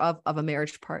thereof of a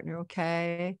marriage partner,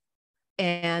 okay?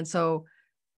 And so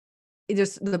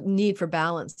there's the need for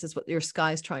balance is what your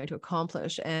sky is trying to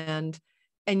accomplish.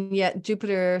 And yet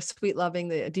Jupiter, sweet loving,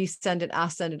 the descendant,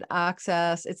 ascendant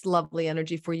access, it's lovely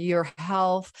energy for your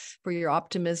health, for your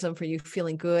optimism, for you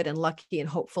feeling good and lucky and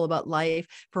hopeful about life,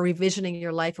 for revisioning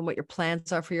your life and what your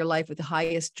plans are for your life with the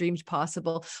highest dreams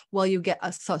possible, while you get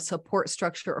a support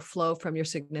structure or flow from your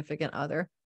significant other,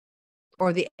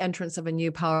 or the entrance of a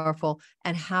new, powerful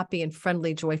and happy and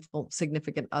friendly, joyful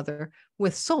significant other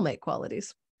with soulmate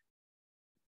qualities.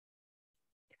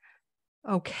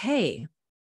 Okay.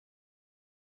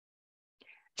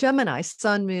 Gemini,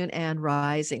 sun, moon, and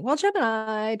rising. Well,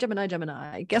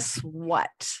 Gemini, guess what?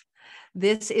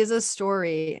 This is a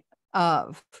story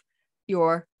of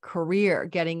your career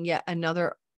getting yet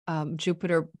another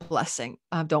Jupiter blessing.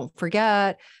 Don't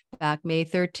forget, back May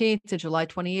 13th to July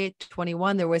 28th,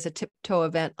 21, there was a tiptoe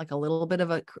event, like a little bit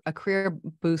of a career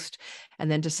boost.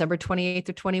 And then December 28th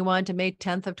of 21 to May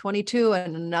 10th of 22,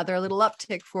 and another little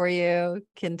uptick for you,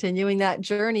 continuing that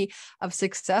journey of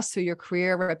success through your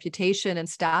career, reputation, and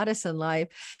status in life.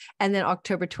 And then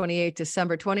October 28th,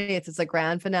 December 20th is the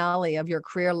grand finale of your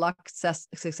career, luck,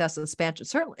 success,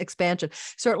 expansion.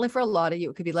 Certainly for a lot of you,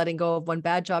 it could be letting go of one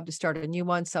bad job to start a new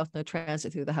one, South Node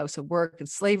transit through the house of work and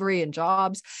slavery and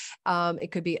jobs.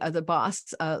 It could be the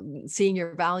boss seeing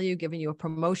your value, giving you a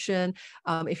promotion.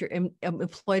 If you're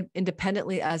employed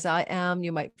independently, as I am,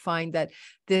 you might find that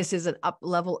this is an up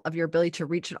level of your ability to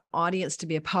reach an audience, to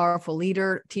be a powerful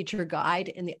leader, teacher, guide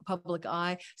in the public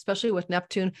eye, especially with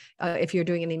Neptune. If you're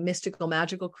doing any mystical,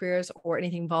 magical careers or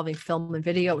anything involving film and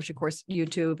video, which of course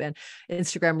YouTube and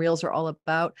Instagram Reels are all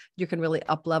about, you can really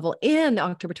up level in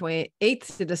October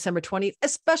 28th to December 20th,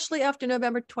 especially after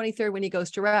November 23rd when he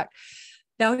goes direct.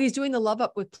 Now he's doing the love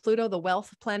up with Pluto, the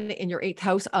wealth planet, in your 8th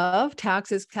house of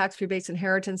taxes, tax rebates,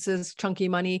 inheritances, chunky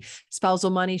money, spousal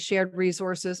money, shared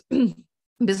resources.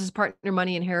 business partner,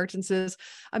 money, inheritances.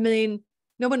 I mean,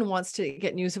 no one wants to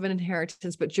get news of an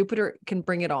inheritance, but Jupiter can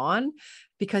bring it on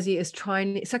because he is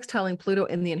sextiling Pluto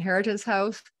in the inheritance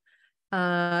house.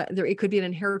 It could be an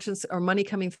inheritance or money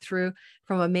coming through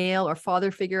from a male or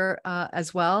father figure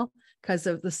as well, because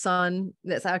of the sun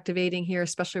that's activating here,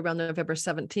 especially around November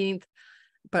 17th.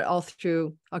 But all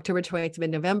through October 20th to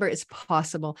mid-November, it's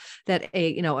possible that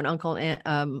an uncle,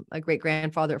 a great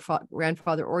grandfather,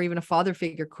 grandfather, or even a father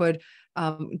figure could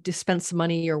dispense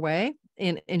money your way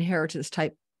in inheritance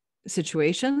type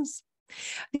situations.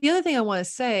 The other thing I want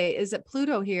to say is that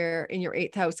Pluto here in your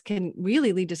 8th house can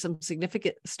really lead to some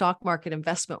significant stock market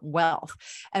investment wealth.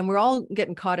 And we're all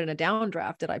getting caught in a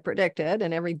downdraft that I predicted,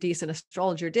 and every decent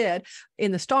astrologer did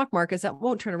in the stock markets. That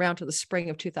won't turn around to the spring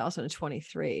of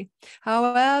 2023.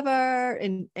 However,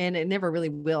 and it never really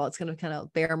will. It's going to kind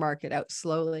of bear market out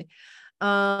slowly.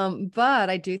 But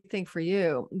I do think for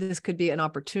you, this could be an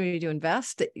opportunity to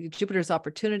invest. Jupiter's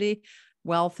opportunity,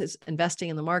 wealth is investing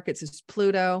in the markets, is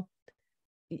Pluto.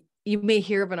 You may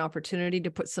hear of an opportunity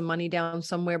to put some money down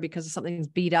somewhere because something's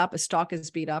beat up, a stock is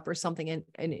beat up or something, and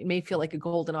it may feel like a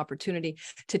golden opportunity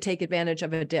to take advantage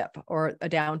of a dip or a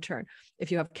downturn.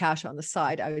 If you have cash on the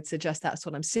side, I would suggest that's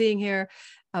what I'm seeing here.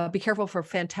 Be careful for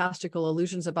fantastical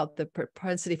illusions about the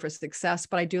propensity for success,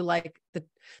 but I do like the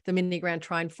mini grand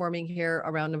trine forming here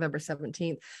around November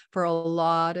 17th for a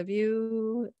lot of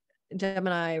you,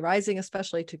 Gemini rising,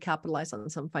 especially to capitalize on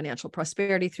some financial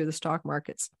prosperity through the stock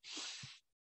markets.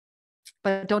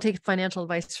 But don't take financial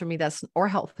advice from me, or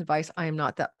health advice. I am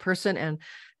not that person, and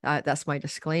that's my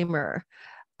disclaimer.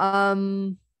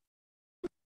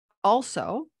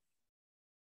 Also,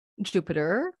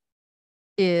 Jupiter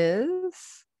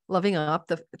is loving up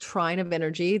the trine of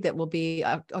energy that will be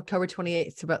October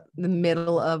 28th to about the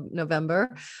middle of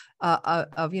November.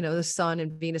 The Sun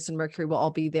and Venus and Mercury will all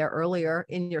be there earlier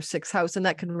in your 6th house, and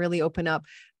that can really open up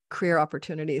career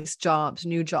opportunities, jobs,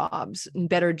 new jobs,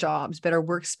 better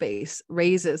workspace,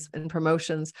 raises and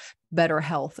promotions, better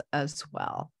health as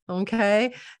well.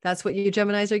 Okay. That's what you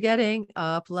Geminis are getting,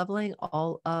 up leveling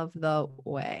all of the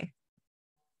way.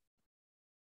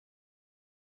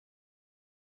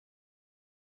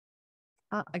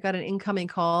 I got an incoming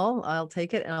call. I'll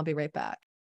take it and I'll be right back.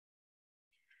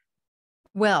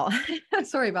 Well,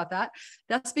 sorry about that.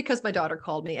 That's because my daughter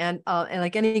called me, and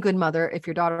like any good mother, if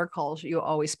your daughter calls, you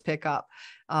always pick up.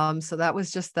 So that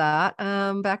was just that.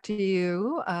 Back to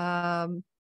you. All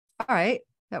right,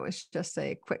 that was just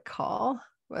a quick call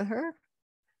with her.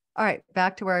 All right,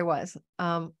 back to where I was.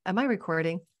 Am I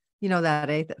recording? You know that,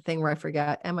 that thing where I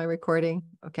forget. Am I recording?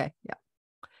 Okay, yeah.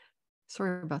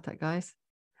 Sorry about that, guys.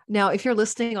 Now, if you're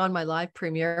listening on my live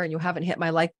premiere and you haven't hit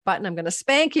my like button, I'm going to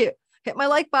spank you. Hit my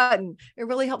like button. It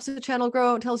really helps the channel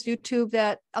grow. It tells YouTube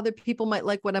that other people might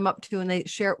like what I'm up to, and they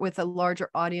share it with a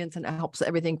larger audience, and it helps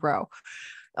everything grow.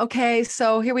 Okay,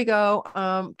 so here we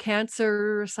go.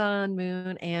 Cancer, Sun,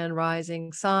 Moon, and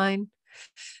rising sign.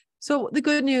 So the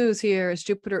good news here is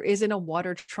Jupiter is in a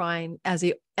water trine as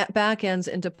he back ends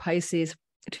into Pisces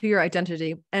to your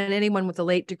identity, and anyone with the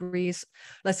late degrees,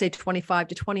 let's say 25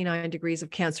 to 29 degrees of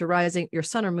Cancer rising, your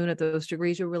Sun or Moon at those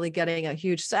degrees, you're really getting a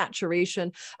huge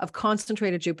saturation of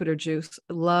concentrated Jupiter juice,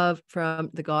 love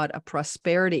from the god of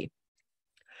prosperity,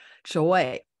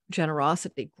 joy,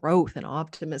 generosity, growth, and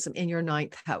optimism in your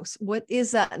 9th house. What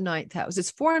is that 9th house?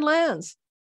 It's foreign lands,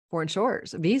 foreign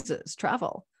shores, visas,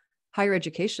 travel, higher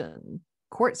education,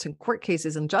 courts and court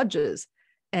cases and judges,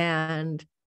 and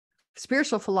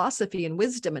spiritual philosophy and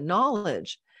wisdom and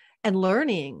knowledge and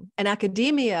learning and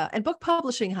academia and book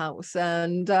publishing house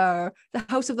and the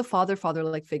house of the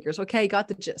father-like figures. Okay, got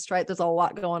the gist, right? There's a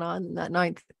lot going on in that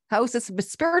 9th house. It's a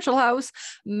spiritual house,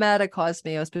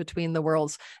 metacosmos, between the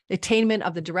worlds, attainment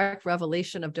of the direct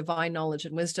revelation of divine knowledge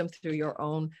and wisdom through your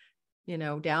own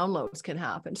downloads can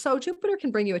happen. So Jupiter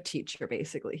can bring you a teacher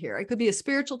basically here. It could be a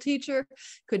spiritual teacher,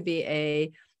 could be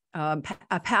a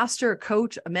pastor, a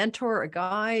coach, a mentor, a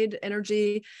guide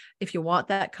energy. If you want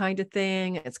that kind of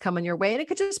thing, it's coming your way. And it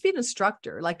could just be an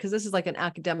instructor, because this is like an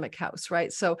academic house,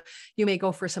 right? So you may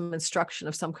go for some instruction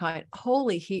of some kind.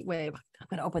 Holy heat wave. I'm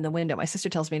going to open the window. My sister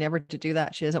tells me never to do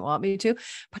that. She doesn't want me to,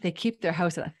 but they keep their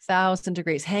house at 1,000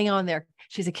 degrees. Hang on there.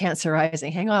 She's a Cancer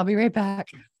rising. Hang on. I'll be right back.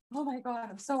 Oh my God.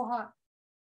 I'm so hot.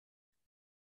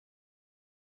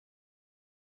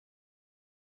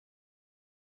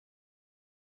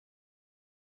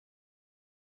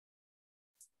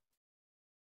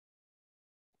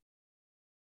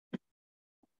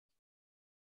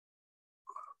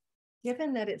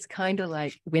 Given that it's kind of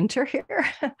like winter here,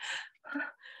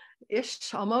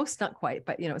 ish, almost, not quite,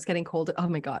 but it's getting cold. Oh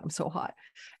my God, I'm so hot.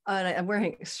 And I'm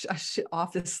wearing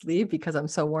off the sleeve because I'm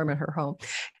so warm at her home.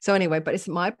 So anyway, but it's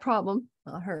my problem,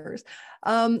 not hers.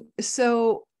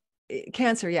 So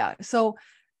Cancer, yeah. So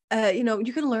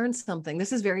you can learn something.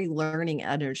 This is very learning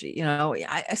energy.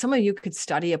 Some of you could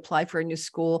study, apply for a new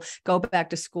school, go back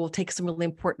to school, take some really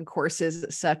important courses,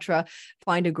 etc.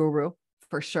 Find a guru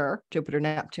for sure. Jupiter,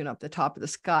 Neptune up the top of the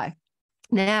sky.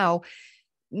 Now,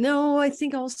 no, I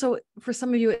think also for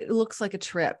some of you, it looks like a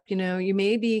trip. You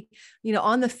may be,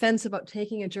 on the fence about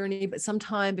taking a journey, but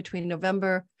sometime between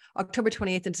October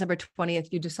 28th and December 20th,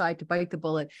 you decide to bite the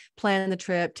bullet, plan the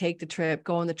trip, take the trip,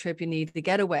 go on the trip you need, the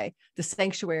getaway, the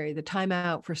sanctuary, the time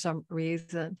out for some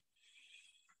reason.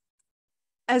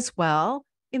 As well,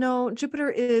 Jupiter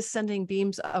is sending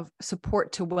beams of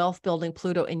support to wealth building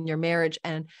Pluto in your marriage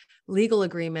and legal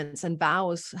agreements and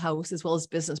vows house, as well as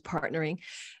business partnering.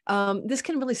 This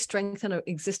can really strengthen an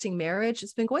existing marriage.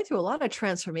 It's been going through a lot of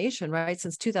transformation, right?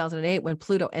 Since 2008, when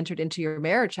Pluto entered into your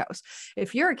marriage house.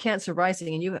 If you're a Cancer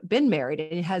rising and you have been married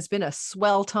and it has been a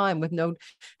swell time with no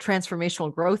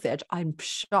transformational growth edge, I'm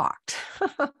shocked,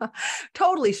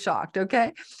 totally shocked.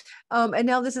 Okay. And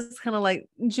now this is kind of like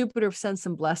Jupiter sends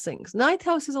some blessings. Ninth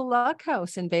house is a luck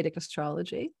house in Vedic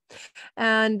astrology.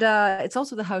 And it's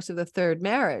also the house of the third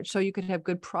marriage. So you could have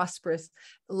good, prosperous,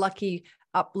 lucky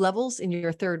up levels in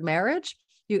your third marriage.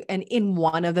 And in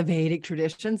one of the Vedic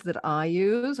traditions that I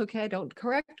use, okay, don't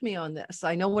correct me on this.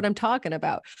 I know what I'm talking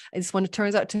about. This one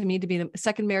turns out to me to be the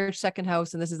second marriage, second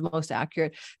house, and this is the most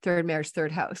accurate third marriage,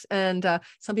 third house. And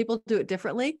some people do it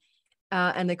differently.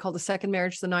 And they call the second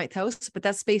marriage the ninth house, but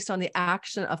that's based on the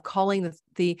action of calling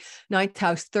the ninth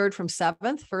house third from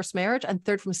seventh, first marriage, and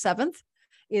third from seventh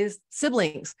is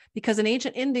siblings. Because in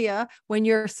ancient India, when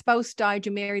your spouse died,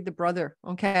 you married the brother.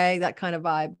 Okay, that kind of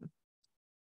vibe.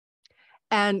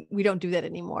 And we don't do that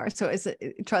anymore. So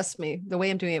trust me, the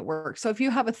way I'm doing it works. So if you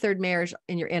have a third marriage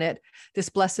and you're in it, this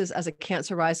blesses as a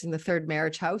Cancer rising the third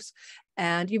marriage house.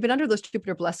 And you've been under those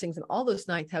Jupiter blessings and all those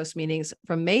ninth house meetings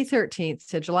from May 13th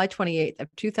to July 28th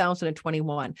of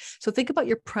 2021. So think about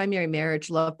your primary marriage,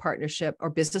 love partnership, or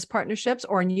business partnerships,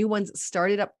 or new ones that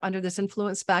started up under this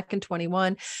influence back in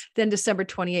 21, then December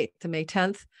 28th to May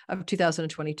 10th of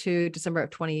 2022, December of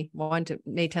 21 to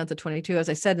May 10th of 22, as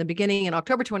I said in the beginning, and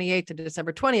October 28th to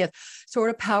December 20th, sort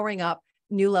of powering up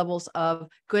new levels of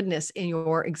goodness in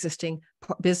your existing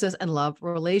business and love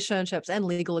relationships and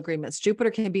legal agreements.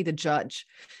 Jupiter can be the judge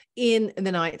in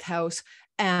the ninth house,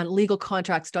 and legal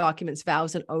contracts, documents,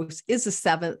 vows, and oaths is the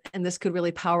seventh. And this could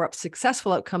really power up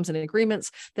successful outcomes and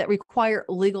agreements that require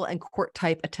legal and court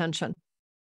type attention,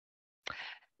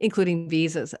 including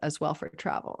visas as well for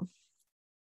travel.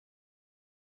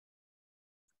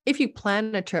 If you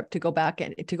plan a trip to go back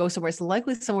and to go somewhere, it's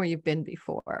likely somewhere you've been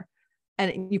before.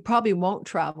 And you probably won't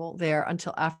travel there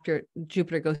until after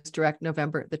Jupiter goes direct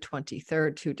November the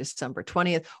 23rd to December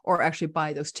 20th, or actually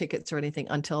buy those tickets or anything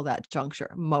until that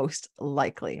juncture, most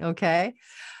likely. Okay.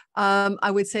 I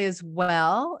would say as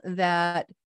well that,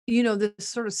 this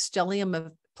sort of stellium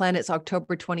of planets,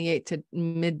 October 28th to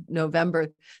mid-November,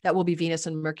 that will be Venus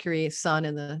and Mercury, Sun,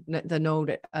 and the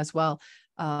node as well,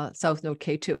 South Node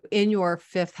K2, in your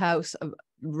fifth house of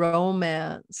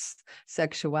romance,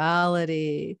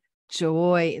 sexuality,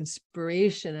 joy,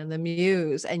 inspiration, and the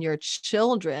muse, and your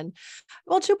children.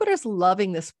 Well, Jupiter's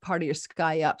loving this part of your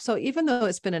sky up. So even though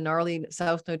it's been a gnarly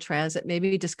South Node transit,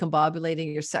 maybe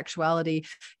discombobulating your sexuality,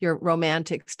 your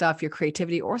romantic stuff, your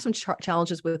creativity, or some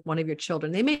challenges with one of your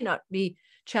children, they may not be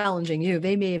challenging you.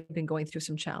 They may have been going through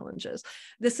some challenges.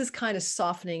 This is kind of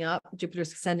softening up.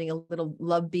 Jupiter's sending a little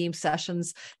love beam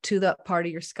sessions to that part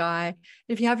of your sky.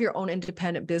 If you have your own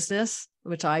independent business,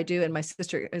 which I do, and my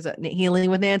sister is at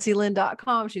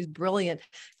healingwithnancylyn.com. She's brilliant.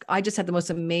 I just had the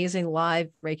most amazing live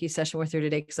Reiki session with her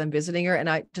today because I'm visiting her, and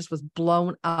I just was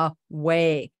blown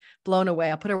away.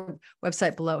 I'll put her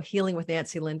website below,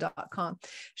 healingwithnancylyn.com.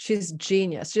 She's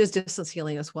genius. She does distance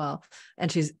healing as well,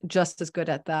 and she's just as good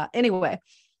at that. Anyway,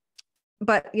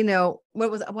 but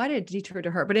why did it detour to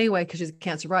her? But anyway, because she's a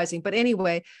Cancer rising. But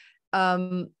anyway,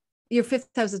 your fifth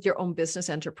house is your own business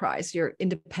enterprise, your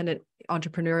independent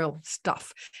entrepreneurial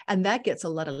stuff. And that gets a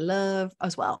lot of love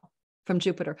as well from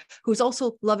Jupiter, who's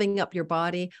also loving up your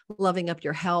body, loving up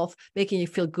your health, making you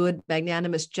feel good,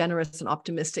 magnanimous, generous, and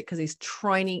optimistic, because he's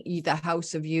trining the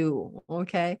house of you.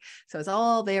 Okay. So it's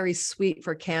all very sweet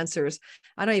for Cancers.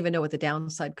 I don't even know what the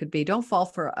downside could be. Don't fall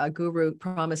for a guru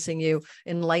promising you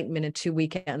enlightenment in 2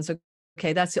 weekends.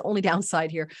 Okay. That's the only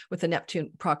downside here with the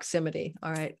Neptune proximity.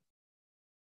 All right.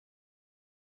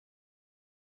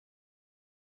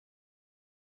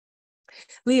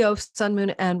 Leo, sun,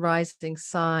 moon, and rising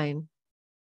sign.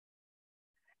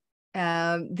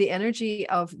 The energy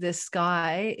of this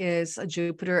sky is a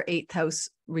Jupiter 8th house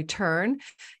return.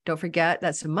 Don't forget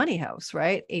that's a money house,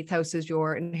 right? 8th house is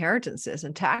your inheritances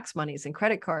and tax monies and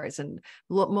credit cards and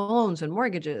loans and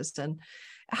mortgages and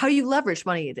how you leverage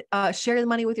money, share the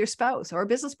money with your spouse or a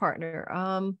business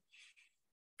partner.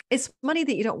 It's money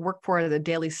that you don't work for, the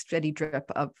daily steady drip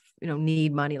of,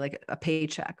 need money like a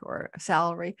paycheck or a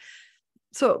salary.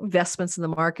 So investments in the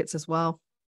markets as well.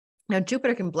 Now,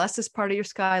 Jupiter can bless this part of your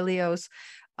sky, Leos.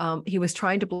 He was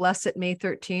trying to bless it May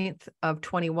 13th of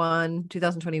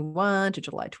 2021 to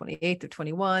July 28th of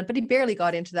 21, but he barely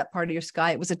got into that part of your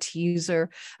sky. It was a teaser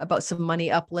about some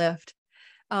money uplift.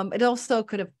 It also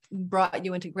could have brought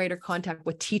you into greater contact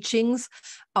with teachings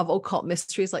of occult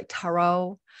mysteries like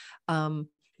tarot,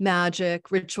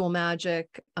 magic, ritual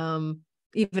magic,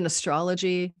 even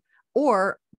astrology,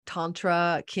 or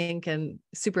tantra, kink, and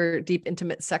super deep,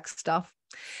 intimate sex stuff.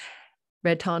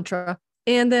 Red Tantra.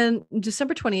 And then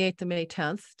December 28th to May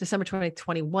 10th, December 20th,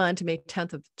 21 to May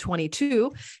 10th of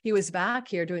 22, he was back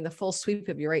here doing the full sweep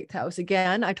of your 8th house.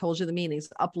 Again, I told you the meanings: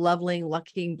 up leveling,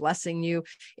 lucking, blessing you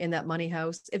in that money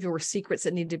house. If there were secrets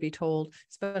that need to be told,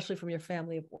 especially from your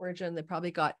family of origin, they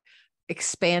probably got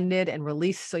expanded and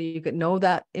released so you could know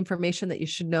that information that you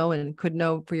should know and could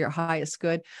know for your highest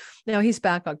good. Now he's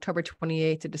back October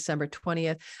 28th to December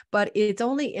 20th, but it's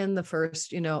only in the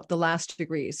first, the last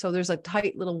degree. So there's a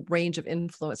tight little range of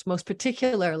influence. Most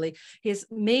particularly, his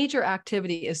major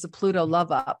activity is the Pluto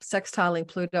love up, sextiling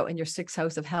Pluto in your 6th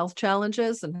house of health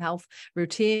challenges and health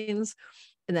routines,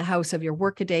 in the house of your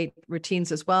workaday routines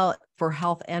as well, for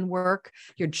health and work,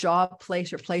 your job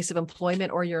place, your place of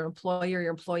employment, or your employer, your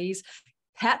employees,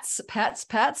 pets,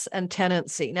 and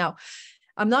tenancy. Now,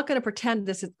 I'm not going to pretend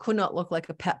it could not look like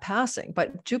a pet passing,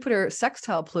 but Jupiter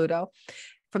sextile Pluto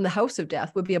from the house of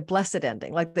death would be a blessed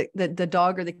ending. Like the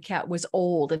dog or the cat was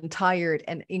old and tired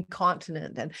and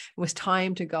incontinent and it was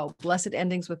time to go. Blessed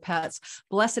endings with pets,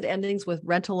 blessed endings with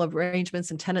rental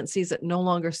arrangements and tenancies that no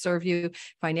longer serve you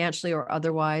financially or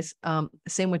otherwise.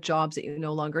 Same with jobs that you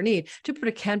no longer need.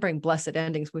 Jupiter can bring blessed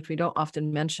endings, which we don't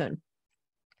often mention,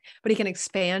 but he can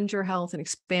expand your health and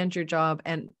expand your job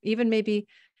and even maybe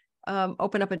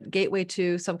open up a gateway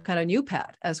to some kind of new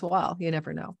pet as well. You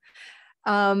never know.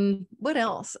 What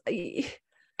else? It's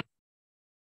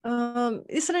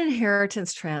an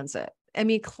inheritance transit. I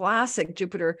mean, classic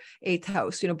Jupiter 8th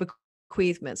house,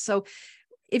 bequeathment. So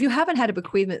if you haven't had a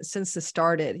bequeathment since it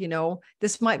started,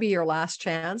 this might be your last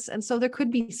chance. And so there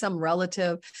could be some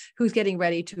relative who's getting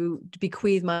ready to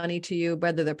bequeath money to you,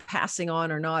 whether they're passing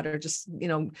on or not, or just,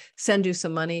 send you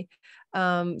some money.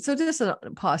 So this is a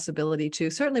possibility too,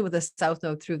 certainly with the South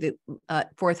Node through the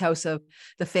 4th house of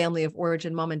the family of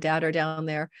origin. Mom and dad are down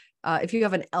there. If you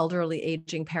have an elderly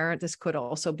aging parent, this could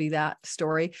also be that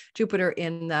story. Jupiter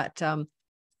in that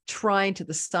trine to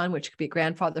the sun, which could be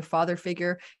grandfather, father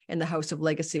figure in the house of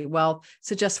legacy wealth,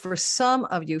 suggests for some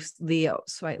of you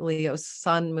Leos, right? Leo's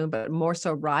sun, moon, but more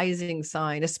so rising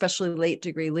sign, especially late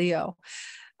degree Leo,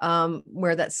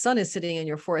 where that sun is sitting in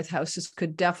your 4th house. This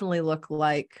could definitely look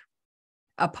like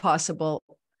a possible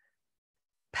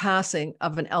passing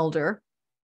of an elder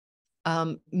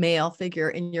male figure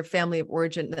in your family of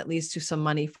origin that leads to some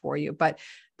money for you, but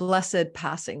blessed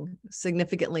passing,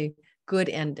 significantly good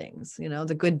endings,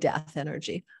 the good death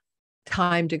energy,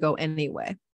 time to go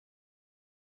anyway.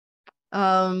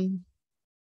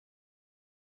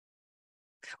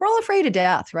 We're all afraid of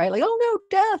death, right? Like, oh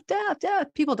no,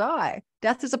 death, people die.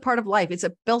 Death is a part of life. It's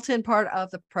a built-in part of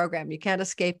the program. You can't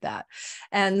escape that.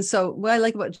 And so what I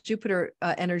like about Jupiter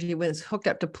energy when it's hooked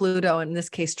up to Pluto, in this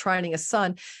case, trining a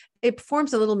sun, it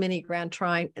forms a little mini grand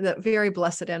trine, that very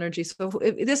blessed energy. So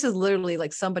this is literally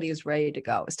like somebody who's ready to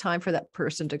go. It's time for that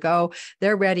person to go.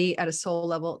 They're ready at a soul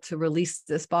level to release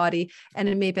this body, and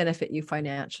it may benefit you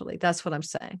financially. That's what I'm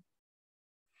saying.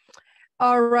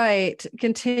 All right,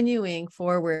 continuing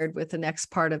forward with the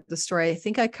next part of the story. I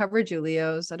think I covered you,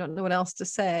 Leos. I don't know what else to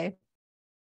say.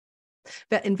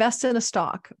 But invest in a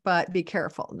stock, but be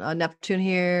careful. Neptune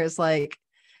here is like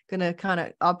going to kind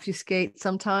of obfuscate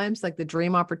sometimes, like the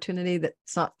dream opportunity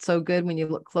that's not so good when you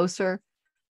look closer.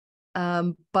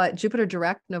 But Jupiter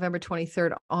direct November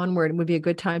 23rd onward would be a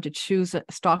good time to choose a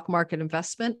stock market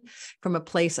investment from a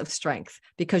place of strength,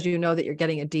 because you know that you're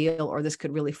getting a deal or this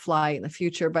could really fly in the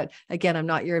future. But again, I'm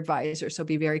not your advisor, so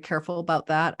be very careful about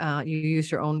that. You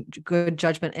use your own good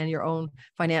judgment and your own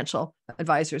financial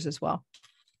advisors as well.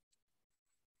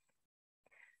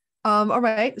 All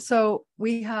right, so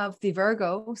we have the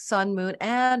Virgo sun, moon,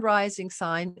 and rising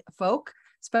sign folk,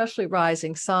 especially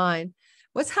rising sign,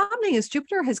 what's happening is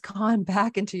Jupiter has gone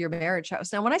back into your marriage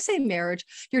house. Now, when I say marriage,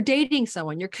 you're dating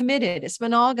someone, you're committed, it's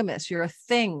monogamous, you're a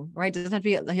thing, right? It doesn't have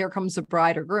to be, here comes the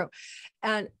bride or groom.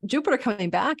 And Jupiter coming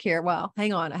back here, well,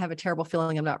 hang on, I have a terrible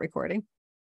feeling I'm not recording.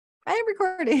 I am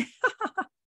recording.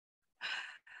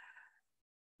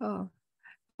 Oh,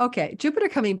 okay. Jupiter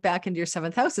coming back into your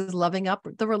seventh house is loving up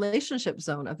the relationship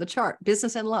zone of the chart,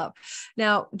 business and love.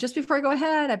 Now, just before I go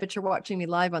ahead, I bet you're watching me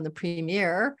live on the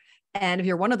premiere. And if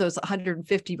you're one of those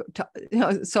 150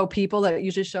 so people that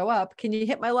usually show up, can you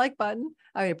hit my like button?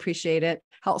 I would appreciate it.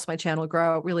 Helps my channel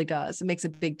grow. It really does. It makes a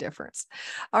big difference.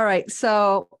 All right.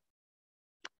 So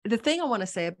the thing I want to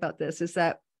say about this is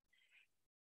that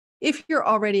if you're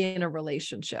already in a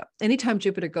relationship, anytime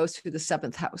Jupiter goes through the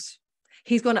seventh house,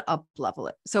 he's going to up level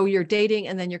it. So you're dating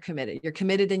and then you're committed. You're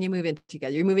committed, then you move in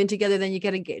together. You move in together, then you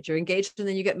get engaged. You're engaged and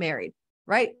then you get married,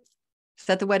 right?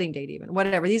 Set the wedding date even,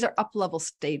 whatever. These are up level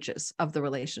stages of the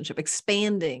relationship,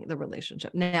 expanding the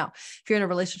relationship. Now, if you're in a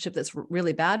relationship that's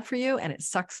really bad for you and it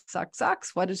sucks,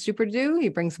 what does Jupiter do? He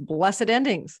brings blessed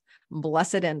endings.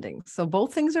 So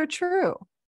both things are true.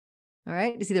 All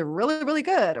right. It's either really, really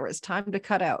good or it's time to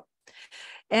cut out.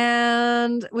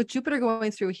 And with Jupiter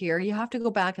going through here, you have to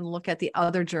go back and look at the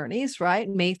other journeys, right?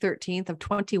 May 13th of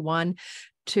 21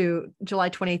 to July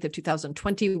 28th of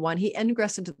 2021, he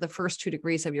ingressed into the first 2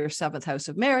 degrees of your seventh house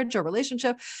of marriage or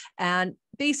relationship. And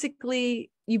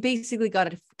you basically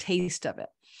got a taste of it.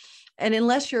 And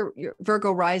unless your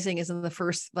Virgo rising is in the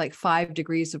first like 5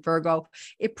 degrees of Virgo,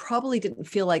 it probably didn't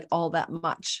feel like all that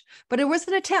much, but it was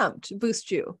an attempt to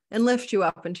boost you and lift you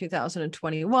up in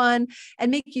 2021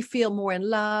 and make you feel more in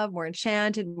love, more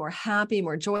enchanted, more happy,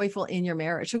 more joyful in your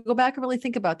marriage. So go back and really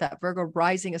think about that, Virgo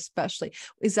rising especially.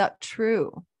 Is that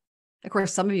true? Of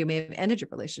course, some of you may have ended your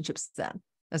relationships then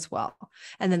as well.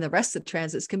 And then the rest of the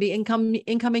transits can be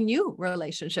incoming new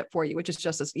relationship for you, which is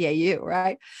just as you,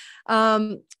 right?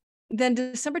 Then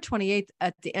December 28th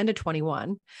at the end of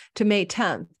 21 to May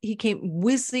 10th, he came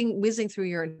whizzing through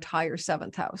your entire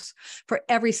seventh house. For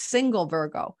every single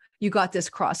Virgo, you got this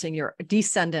crossing your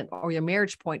descendant or your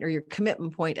marriage point or your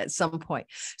commitment point at some point.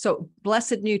 So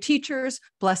blessed new teachers,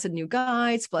 blessed new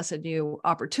guides, blessed new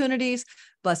opportunities,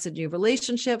 blessed new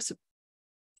relationships,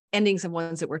 endings of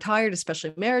ones that were tired,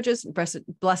 especially marriages,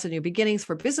 blessed new beginnings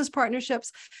for business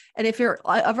partnerships. And if you're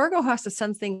a Virgo who has to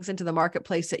send things into the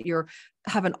marketplace that you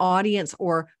have an audience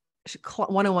or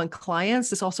one-on-one clients,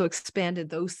 this also expanded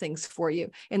those things for you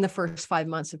in the first 5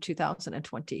 months of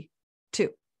 2022.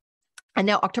 And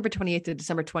now October 28th to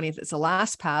December 20th is the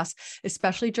last pass,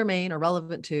 especially germane or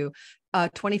relevant to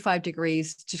 25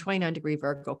 degrees to 29 degree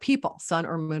Virgo people, sun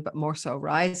or moon, but more so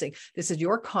rising. This is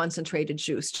your concentrated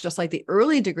juice, just like the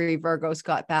early degree Virgos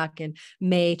got back in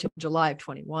May to July of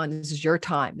 21. This is your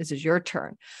time. This is your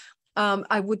turn.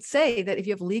 I would say that if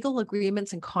you have legal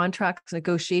agreements and contracts,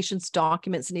 negotiations,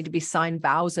 documents that need to be signed,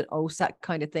 vows and oaths, that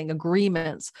kind of thing,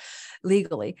 agreements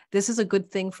legally, this is a good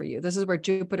thing for you. This is where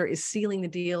Jupiter is sealing the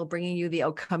deal, bringing you the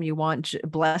outcome you want,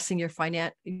 blessing your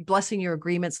blessing your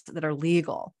agreements that are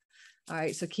legal. All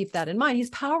right, so keep that in mind. He's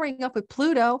powering up with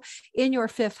Pluto in your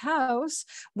 5th house,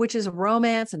 which is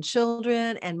romance and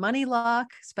children and money luck,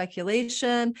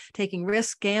 speculation, taking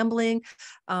risks, gambling,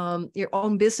 your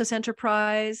own business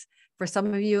enterprise. For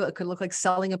some of you, it could look like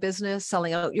selling a business,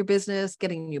 selling out your business,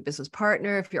 getting a new business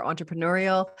partner. If you're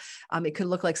entrepreneurial, it could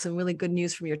look like some really good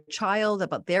news from your child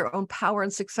about their own power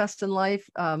and success in life.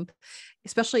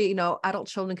 Especially, adult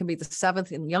children can be the 7th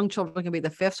and young children can be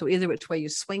the 5th. So either which way you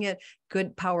swing it,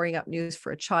 good powering up news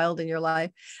for a child in your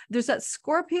life. There's that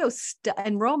Scorpio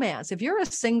and romance. If you're a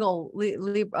single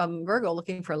Virgo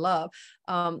looking for love,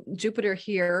 Jupiter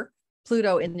here,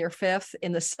 Pluto in your 5th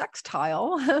in the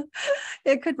sextile,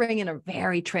 it could bring in a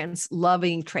very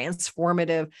loving,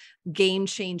 transformative,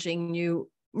 game-changing new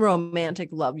romantic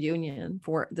love union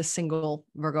for the single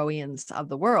Virgoians of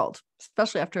the world,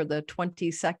 especially after the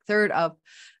 23rd of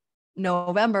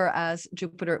November as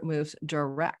Jupiter moves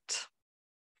direct.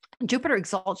 Jupiter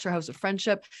exalts your house of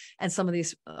friendship, and some of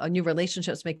these new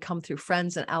relationships may come through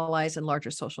friends and allies and larger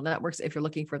social networks if you're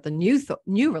looking for the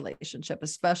new relationship,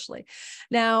 especially.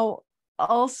 Now,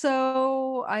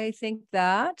 also, I think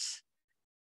that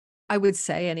I would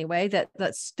say anyway, that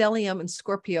stellium in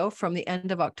Scorpio from the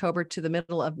end of October to the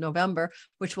middle of November,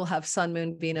 which will have Sun,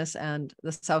 Moon, Venus, and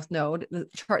the South Node. The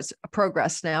charts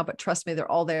progress now, but trust me,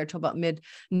 they're all there till about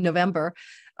mid-November.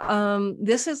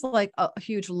 This is like a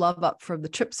huge love up for the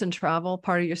trips and travel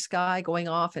part of your sky, going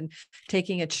off and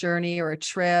taking a journey or a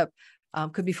trip,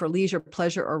 Could be for leisure,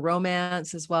 pleasure, or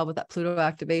romance as well with that Pluto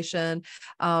activation.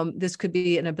 This could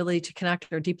be an ability to connect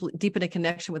or deepen a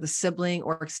connection with a sibling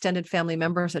or extended family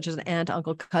member, such as an aunt,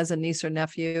 uncle, cousin, niece, or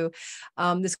nephew.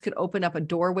 This could open up a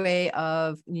doorway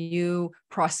of new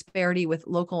prosperity with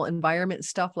local environment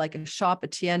stuff like a shop, a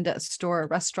tienda, a store, a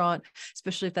restaurant,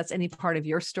 especially if that's any part of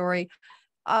your story.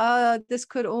 This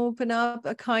could open up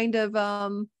a kind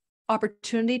of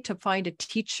opportunity to find a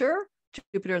teacher,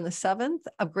 Jupiter in the 7th,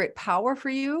 of great power for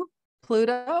you,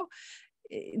 Pluto,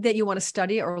 that you want to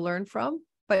study or learn from,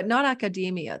 but not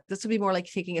academia. This would be more like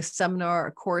taking a seminar,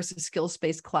 a course, a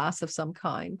skills-based class of some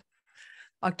kind.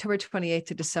 October 28th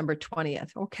to December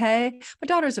 20th. Okay. My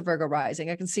daughter's a Virgo rising.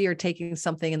 I can see her taking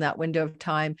something in that window of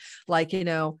time, like,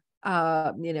 to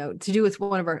do with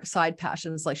one of her side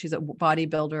passions, like she's a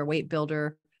bodybuilder, weight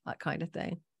builder, that kind of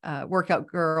thing. Workout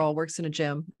girl, works in a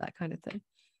gym, that kind of thing.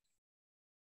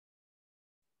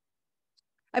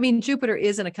 I mean, Jupiter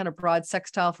is in a kind of broad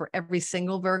sextile for every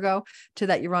single Virgo to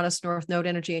that Uranus North Node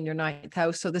energy in your 9th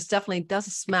house. So this definitely does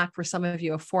smack for some of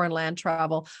you of foreign land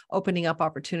travel, opening up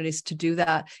opportunities to do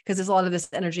that, because there's a lot of this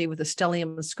energy with the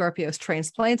stellium and Scorpios, trains,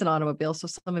 planes, and automobiles. So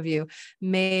some of you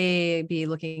may be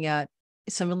looking at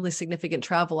some really significant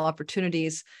travel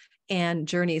opportunities and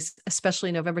journeys,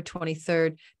 especially November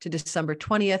 23rd to December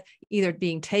 20th, either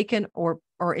being taken or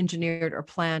engineered or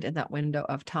planned in that window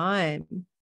of time.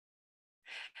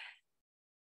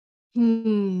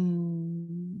 I'm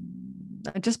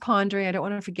just pondering. I don't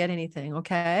want to forget anything.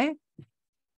 Okay.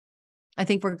 I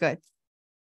think we're good.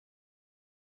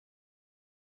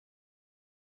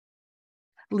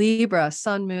 Libra,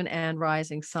 sun, moon, and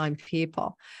rising sign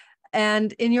people.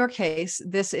 And in your case,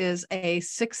 this is a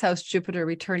 6th house Jupiter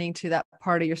returning to that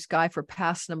part of your sky for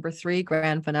pass number 3,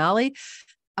 grand finale.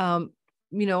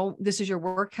 This is your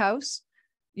work house,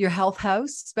 your health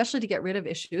house, especially to get rid of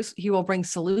issues. He will bring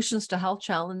solutions to health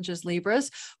challenges,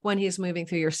 Libras, when he's moving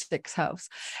through your 6th house.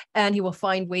 And he will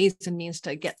find ways and means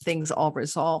to get things all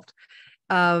resolved.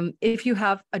 If you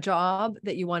have a job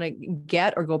that you want to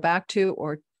get or go back to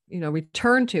or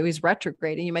return to, he's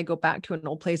retrograding. You might go back to an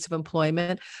old place of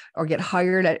employment or get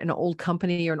hired at an old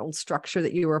company or an old structure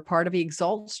that you were a part of. He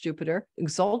exalts Jupiter,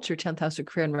 exalts your 10th house of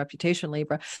career and reputation,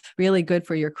 Libra. Really good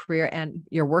for your career and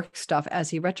your work stuff as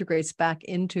he retrogrades back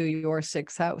into your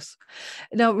 6th house.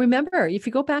 Now, remember, if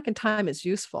you go back in time, it's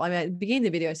useful. I mean, at the beginning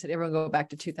of the video, I said, everyone go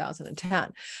back to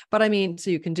 2010. But I mean, so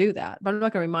you can do that. But I'm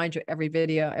not going to remind you every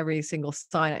video, every single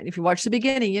sign. If you watch the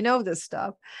beginning, you know this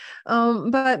stuff.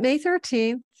 But May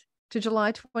 13th, to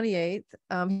July 28th,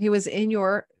 he was in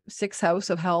your 6th house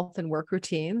of health and work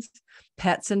routines,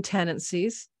 pets and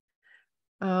tenancies,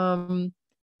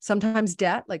 sometimes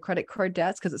debt, like credit card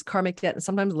debts, because it's karmic debt, and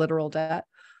sometimes literal debt.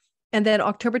 And then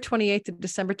October 28th to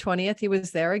December 20th, he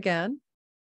was there again.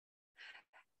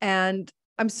 And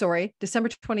I'm sorry, December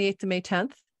 28th to May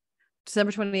 10th,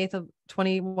 December 28th of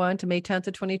 21 to May 10th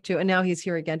of 22. And now he's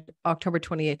here again, October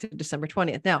 28th to December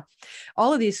 20th. Now,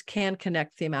 all of these can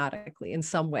connect thematically in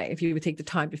some way if you would take the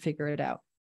time to figure it out.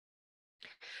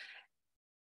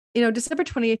 December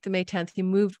 28th to May 10th, he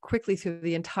moved quickly through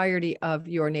the entirety of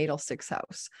your natal 6th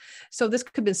house. So this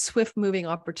could have been swift moving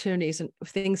opportunities and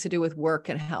things to do with work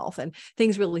and health, and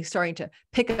things really starting to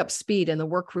pick up speed in the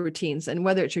work routines. And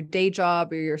whether it's your day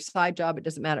job or your side job, it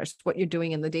doesn't matter. It's what you're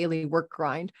doing in the daily work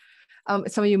grind.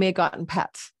 Some of you may have gotten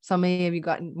pets. Some of you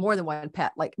gotten more than one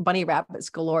pet, like bunny rabbits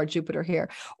galore, Jupiter here,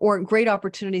 or great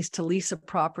opportunities to lease a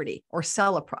property or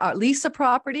lease a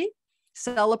property,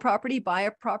 sell a property, buy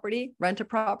a property, rent a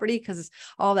property, because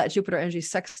all that Jupiter energy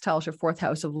sextiles your 4th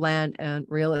house of land and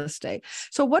real estate.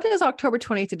 So what does October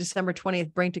 20th to December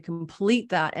 20th bring to complete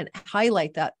that and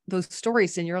highlight those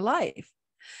stories in your life?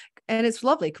 And it's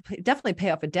lovely. Definitely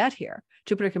pay off a debt here.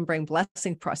 Jupiter can bring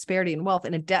blessing, prosperity, and wealth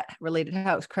in a debt-related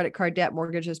house, credit card debt,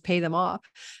 mortgages, pay them off.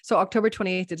 So October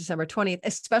 28th to December 20th,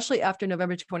 especially after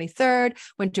November 23rd,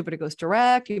 when Jupiter goes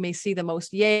direct, you may see the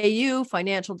most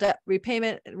financial debt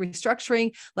repayment,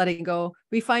 restructuring, letting go,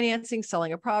 refinancing,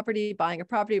 selling a property, buying a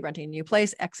property, renting a new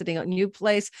place, exiting a new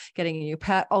place, getting a new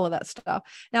pet, all of that stuff.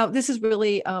 Now, this is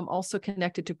really also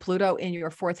connected to Pluto in your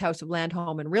 4th house of land,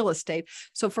 home, and real estate.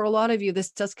 So for a lot of you,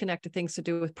 this does connect to things to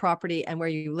do with property and where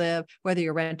you live, whether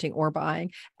you're renting or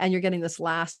buying. And you're getting this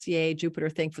last Jupiter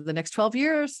thing for the next 12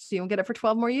 years. So you won't get it for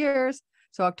 12 more years.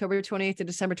 So October 28th to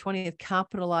December 20th,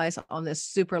 capitalize on this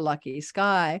super lucky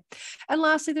sky. And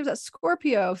lastly, there's that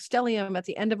Scorpio stellium at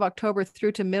the end of October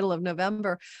through to middle of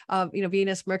November,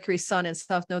 Venus, Mercury, Sun, and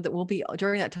South Node that will be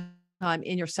during that time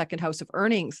in your 2nd house of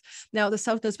earnings. Now, the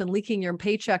South Node's been leaking your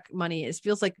paycheck money. It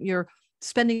feels like you're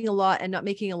spending a lot and not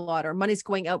making a lot, or money's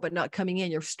going out but not coming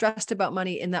in. You're stressed about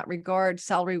money in that regard.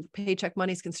 Salary, paycheck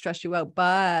monies can stress you out,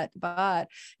 but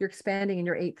you're expanding in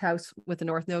your 8th house with the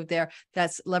North Node there.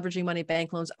 That's leveraging money,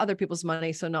 bank loans, other people's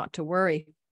money, so not to worry.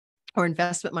 Or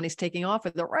investment money's taking off,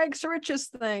 or the rags to riches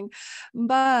thing.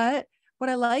 But what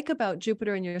I like about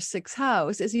Jupiter in your 6th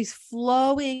house is he's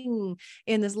flowing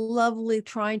in this lovely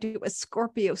trine to a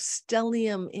Scorpio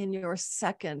stellium in your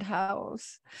 2nd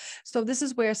house. So this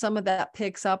is where some of that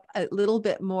picks up a little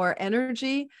bit more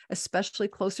energy, especially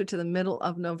closer to the middle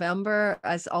of November,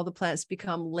 as all the planets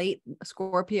become late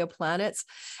Scorpio planets.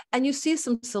 And you see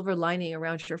some silver lining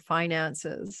around your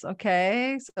finances.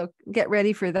 Okay, so get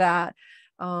ready for that.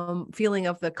 Feeling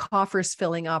of the coffers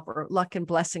filling up, or luck and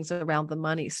blessings around the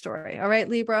money story. All right,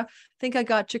 Libra, think I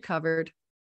got you covered.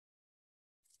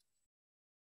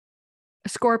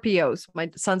 Scorpios, my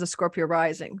son's a Scorpio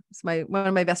rising. It's one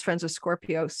of my best friends is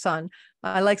Scorpio sun.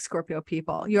 I like Scorpio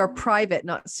people. You're private,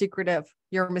 not secretive.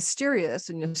 You're mysterious,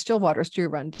 and your still waters do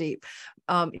run deep.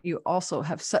 You also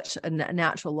have such a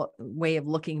natural way of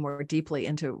looking more deeply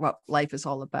into what life is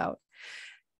all about.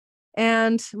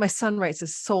 And my son writes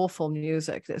this soulful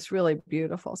music that's really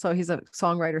beautiful. So he's a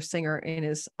songwriter, singer in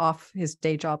his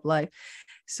day job life.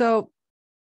 So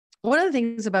one of the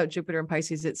things about Jupiter and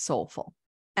Pisces, it's soulful.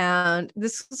 And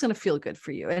this is going to feel good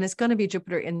for you. And it's going to be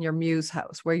Jupiter in your muse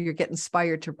house, where you get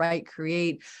inspired to write,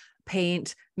 create,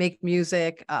 paint, make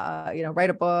music, write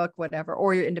a book, whatever,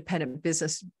 or your independent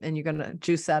business, and you're going to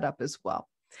juice that up as well.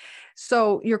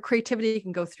 So your creativity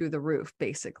can go through the roof,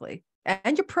 basically,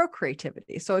 and your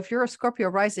procreativity. So if you're a Scorpio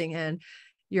rising and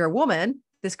you're a woman,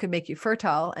 this could make you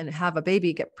fertile and have a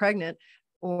baby, get pregnant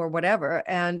or whatever.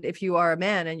 And if you are a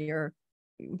man and you're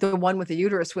the one with the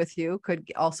uterus with you, could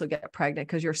also get pregnant,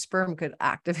 because your sperm could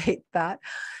activate that.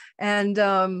 And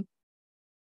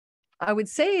I would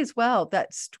say as well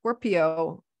that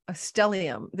Scorpio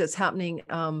stellium that's happening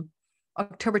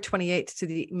October 28th to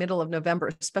the middle of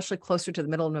November, especially closer to the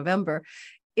middle of November,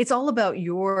 it's all about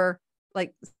your,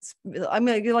 like, I'm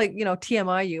going to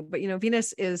TMI you, but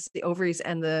Venus is the ovaries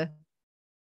and the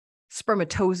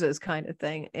spermatozoas kind of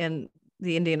thing in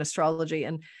the Indian astrology.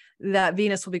 And that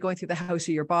Venus will be going through the house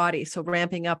of your body. So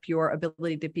ramping up your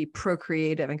ability to be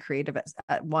procreative and creative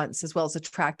at once, as well as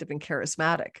attractive and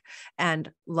charismatic, and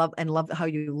love how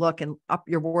you look, and up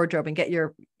your wardrobe and get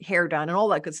your hair done and all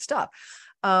that good stuff.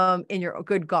 In your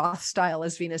good goth style,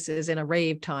 as Venus is in a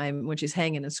rave time when she's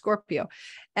hanging in Scorpio.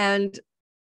 And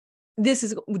this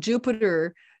is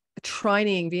Jupiter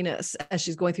trining Venus as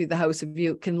she's going through the house of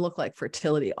you, can look like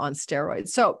fertility on steroids.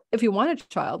 So if you want a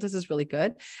child, this is really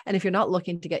good. And if you're not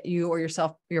looking to get you or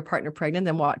yourself, your partner pregnant,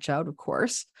 then watch out, of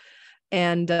course.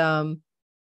 And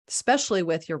especially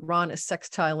with Uranus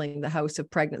sextiling the house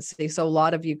of pregnancy. So a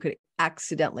lot of you could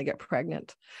accidentally get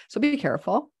pregnant. So be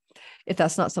careful if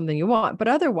that's not something you want. But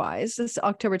otherwise, this is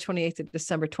October 28th to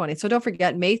December 20th. So don't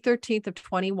forget, May 13th of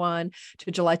 21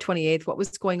 to July 28th, what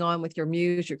was going on with your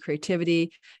muse, your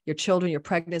creativity, your children, your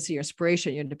pregnancy, your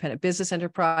inspiration, your independent business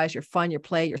enterprise, your fun, your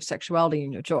play, your sexuality,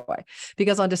 and your joy.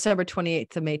 Because on December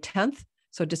 28th to May 10th,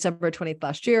 so December 28th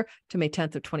last year to May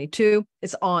 10th of 22,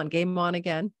 it's on, game on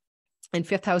again. And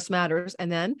 5th house matters.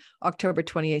 And then October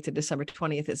 28th to December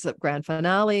 20th is the grand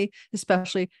finale,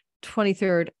 especially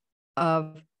 23rd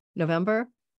of November,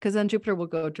 because then Jupiter will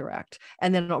go direct,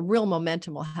 and then a real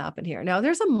momentum will happen here. Now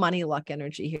there's a money luck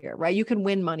energy here, right? You can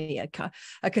win money at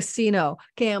a casino,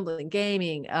 gambling,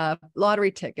 gaming,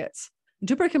 lottery tickets.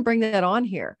 Jupiter can bring that on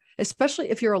here, especially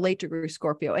if you're a late degree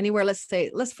Scorpio. Anywhere, let's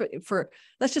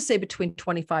just say between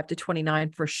 25 to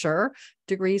 29 for sure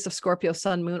degrees of Scorpio,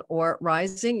 sun, moon, or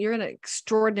rising. You're in an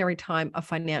extraordinary time of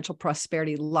financial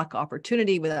prosperity, luck,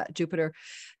 opportunity with that Jupiter,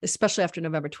 especially after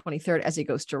November 23rd as he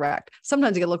goes direct.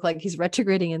 Sometimes it can look like he's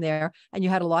retrograding in there, and you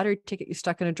had a lottery ticket you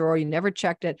stuck in a drawer, you never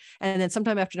checked it, and then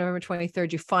sometime after November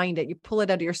 23rd, you find it, you pull it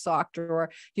out of your sock drawer,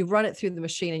 you run it through the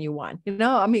machine, and you won.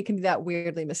 It can be that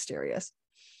weirdly mysterious.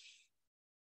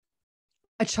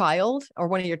 A child or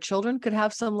one of your children could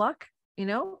have some luck,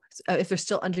 if they're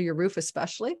still under your roof,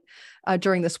 especially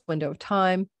during this window of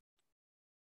time.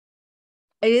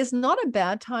 It is not a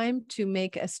bad time to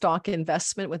make a stock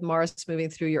investment with Mars moving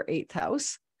through your 8th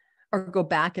house, or go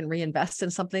back and reinvest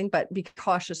in something, but be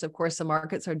cautious. Of course, the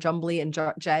markets are jumbly and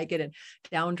jagged and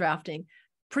downdrafting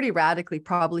pretty radically,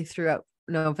 probably throughout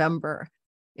November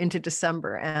into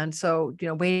December. And so,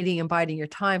 waiting and biding your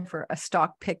time for a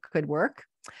stock pick could work.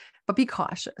 But be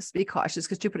cautious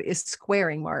because Jupiter is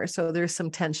squaring Mars. So there's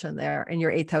some tension there in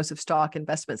your 8th house of stock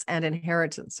investments and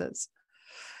inheritances.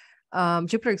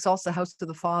 Jupiter exalts the house of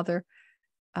the father.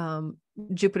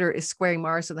 Jupiter is squaring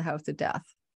Mars in the house of death.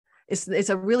 It's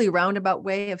a really roundabout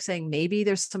way of saying maybe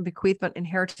there's some bequeathment,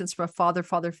 inheritance from a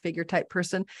father figure type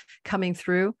person coming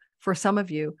through for some of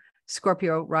you,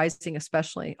 Scorpio rising,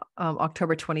 especially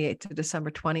October 28th to December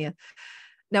 20th.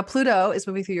 Now, Pluto is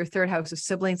moving through your third house of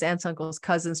siblings, aunts, uncles,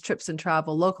 cousins, trips and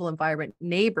travel, local environment,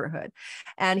 neighborhood.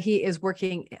 And he is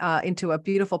working into a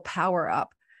beautiful power up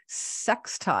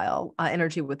sextile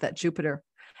energy with that Jupiter.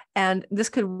 And this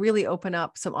could really open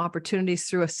up some opportunities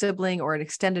through a sibling or an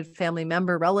extended family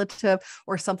member, relative,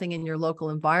 or something in your local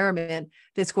environment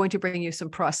that's going to bring you some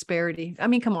prosperity. I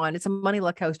mean, come on, it's a money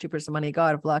luck house. Jupiter's a money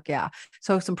god of luck. Yeah.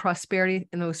 So some prosperity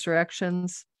in those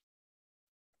directions.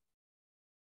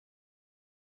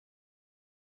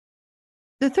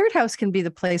 The third house can be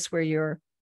the place where you're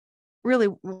really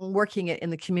working it in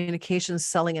the communications,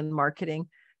 selling and marketing,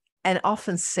 and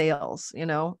often sales,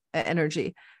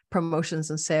 energy,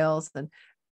 promotions and sales. And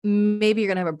maybe you're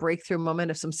going to have a breakthrough moment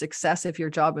of some success if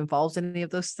your job involves any of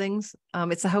those things.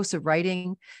 It's the house of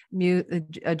writing.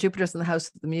 Jupiter's in the house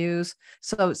of the muse.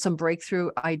 So some breakthrough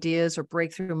ideas or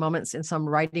breakthrough moments in some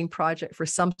writing project for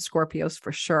some Scorpios,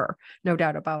 for sure. No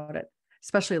doubt about it.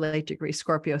 Especially late degree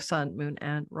Scorpio, sun, moon,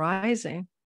 and rising.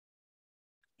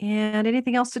 And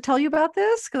anything else to tell you about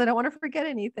this? Because I don't want to forget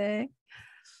anything.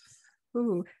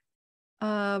 Ooh,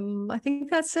 I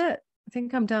think that's it. I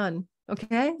think I'm done.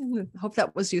 Okay. Hope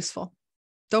that was useful.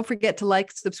 Don't forget to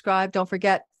like, subscribe. Don't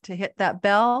forget to hit that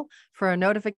bell for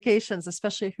notifications,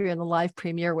 especially if you're in the live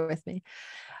premiere with me.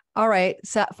 All right.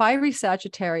 Fiery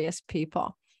Sagittarius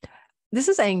people. This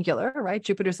is angular, right?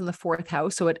 Jupiter's in the fourth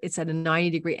house. So it's at a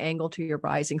 90-degree angle to your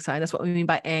rising sign. That's what we mean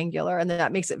by angular. And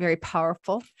that makes it very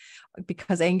powerful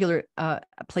because angular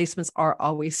placements are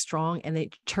always strong and they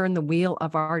turn the wheel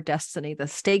of our destiny. The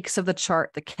stakes of the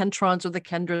chart, the kentrons or the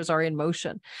kendras are in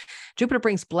motion. Jupiter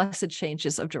brings blessed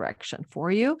changes of direction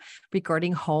for you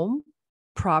regarding home,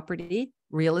 property,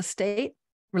 real estate,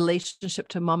 relationship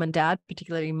to mom and dad,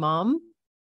 particularly mom.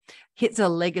 Hits a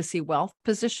legacy wealth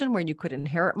position where you could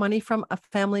inherit money from a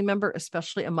family member,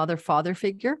 especially a mother-father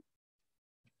figure.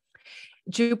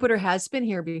 Jupiter has been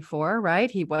here before, right?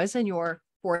 He was in your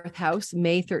fourth house,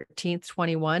 May 13th,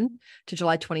 21 to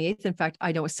July 28th. In fact,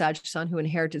 I know a Sag son who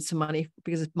inherited some money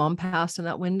because his mom passed in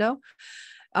that window.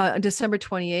 December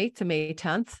 28th to May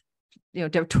 10th,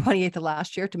 28th of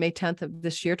last year to May 10th of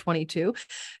this year, 22,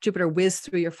 Jupiter whizzed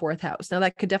through your fourth house. Now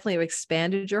that could definitely have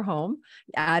expanded your home,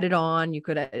 added on, you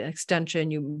could add an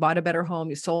extension, you bought a better home,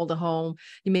 you sold a home,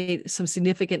 you made some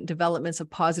significant developments of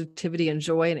positivity and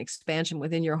joy and expansion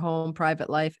within your home, private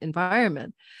life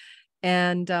environment.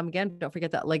 And again, don't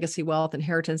forget that legacy wealth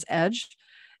inheritance edge.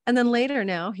 And then later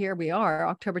now, here we are,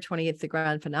 October 28th, the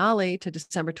grand finale to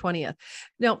December 20th.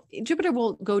 Now, Jupiter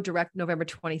will go direct November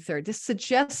 23rd. This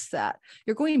suggests that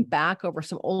you're going back over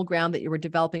some old ground that you were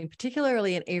developing,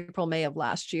 particularly in April, May of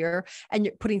last year, and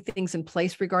you're putting things in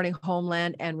place regarding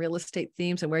homeland and real estate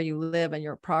themes and where you live and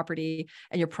your property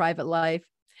and your private life.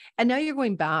 And now you're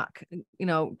going back,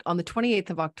 on the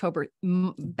 28th of October,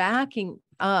 backing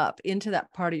up into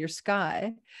that part of your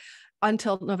sky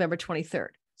until November 23rd.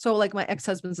 So like my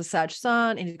ex-husband's a Sag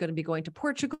sun and he's going to be going to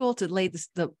Portugal to lay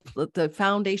the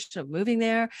foundation of moving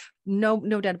there. No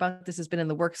doubt about this has been in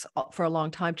the works for a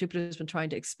long time. Jupiter has been trying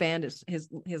to expand his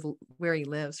where he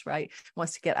lives, right?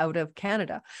 Wants to get out of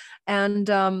Canada. And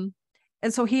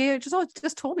so he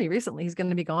just told me recently he's going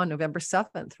to be gone November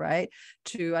 7th, right?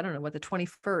 To, I don't know what, the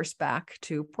 21st back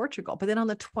to Portugal. But then on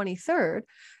the 23rd,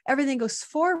 everything goes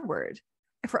forward.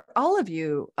 For all of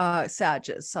you,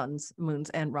 Sages, suns, moons,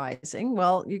 and rising,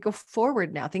 well, you go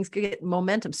forward now. Things get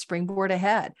momentum, springboard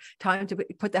ahead. Time to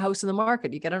put the house in the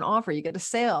market. You get an offer, you get a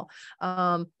sale.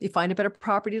 You find a better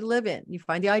property to live in. You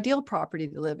find the ideal property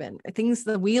to live in.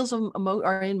 The wheels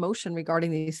are in motion regarding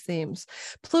these themes.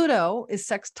 Pluto is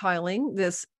sextiling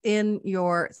this in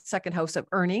your second house of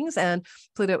earnings, and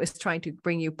Pluto is trying to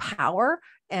bring you power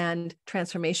and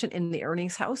transformation in the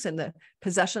earnings house and the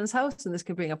possessions house. And this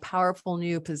could bring a powerful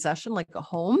new possession like a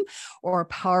home or a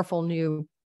powerful new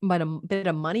bit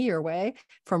of money your way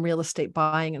from real estate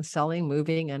buying and selling,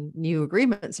 moving, and new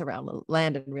agreements around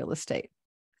land and real estate.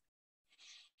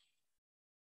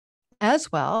 As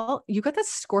well, you got that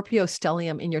Scorpio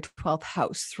stellium in your 12th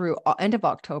house through end of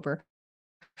October,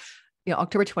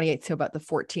 October 28th to about the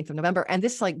 14th of November. And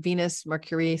this like Venus,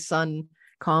 Mercury, Sun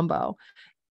combo,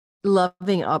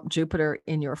 loving up Jupiter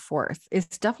in your fourth.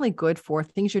 It's definitely good for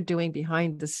things you're doing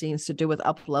behind the scenes to do with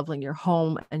up leveling your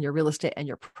home and your real estate and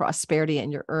your prosperity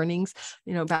and your earnings,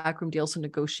 backroom deals and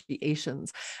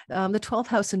negotiations. The 12th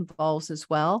house involves as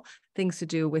well things to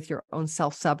do with your own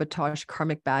self-sabotage,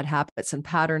 karmic bad habits and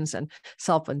patterns, and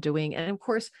self-undoing. And of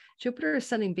course, Jupiter is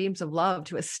sending beams of love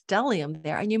to a stellium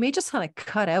there. And you may just want to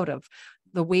cut out of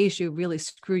the ways you really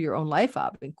screw your own life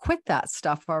up and quit that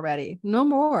stuff already. No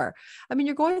more. I mean,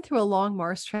 you're going through a long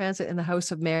Mars transit in the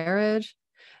house of marriage.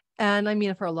 And I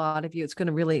mean, for a lot of you, it's going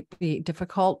to really be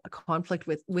difficult, a conflict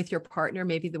with your partner,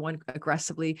 maybe the one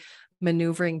aggressively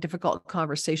maneuvering difficult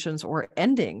conversations or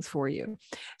endings for you.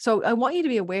 So I want you to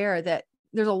be aware that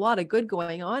there's a lot of good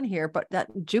going on here, but that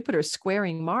Jupiter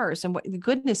squaring Mars, and what the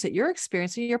goodness that you're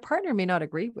experiencing, your partner may not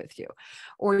agree with you,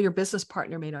 or your business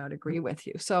partner may not agree with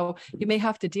you. So you may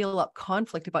have to deal up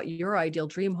conflict about your ideal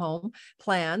dream home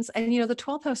plans. And, the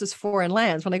 12th house is foreign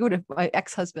lands. When I go to my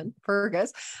ex-husband,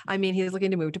 Fergus, I mean, he's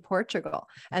looking to move to Portugal.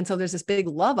 And so there's this big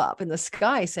love up in the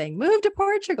sky saying, move to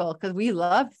Portugal, because we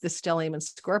love the stellium and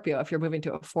Scorpio if you're moving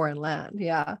to a foreign land.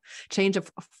 Yeah. Change of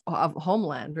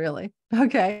homeland, really.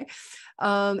 Okay.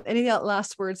 Any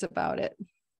last words about it?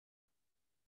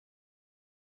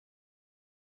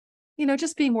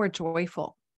 Just being more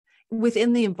joyful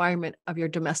within the environment of your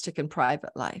domestic and private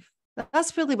life.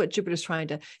 That's really what Jupiter's trying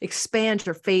to expand,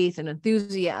 your faith and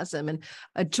enthusiasm and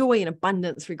a joy and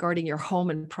abundance regarding your home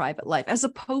and private life, as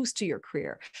opposed to your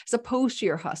career, as opposed to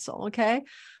your hustle. Okay.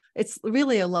 It's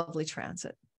really a lovely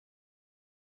transit.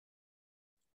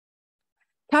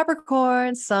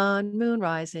 Capricorn, sun, moon,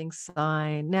 rising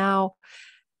sign. Now,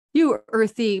 you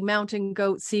earthy, mountain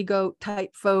goat, sea goat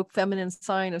type folk, feminine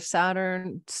sign of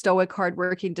Saturn, stoic,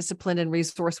 hardworking, disciplined, and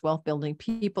resource wealth building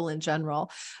people in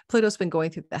general. Pluto's been going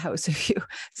through the house of you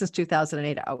since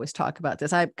 2008. I always talk about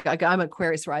this. I'm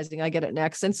Aquarius rising. I get it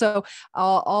next. And so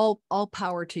all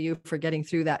power to you for getting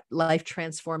through that life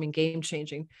transforming, game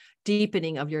changing,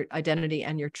 deepening of your identity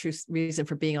and your true reason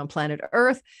for being on planet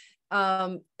Earth.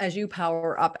 As you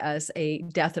power up as a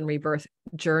death and rebirth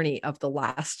journey of the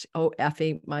last,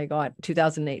 my God,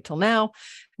 2008 till now,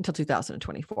 until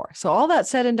 2024. So all that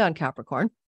said and done, Capricorn,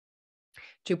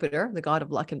 Jupiter, the god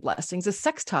of luck and blessings, is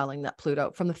sextiling that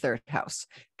Pluto from the third house.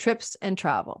 Trips and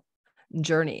travel,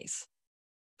 journeys,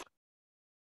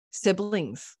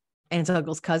 siblings, aunts,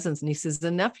 uncles, cousins, nieces,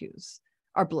 and nephews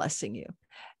are blessing you.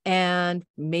 And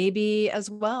maybe as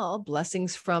well,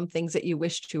 blessings from things that you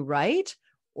wish to write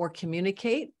or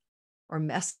communicate or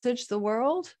message the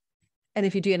world. And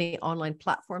if you do any online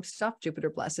platform stuff, Jupiter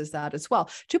blesses that as well.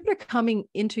 Jupiter coming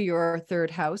into your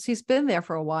third house. He's been there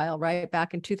for a while, right?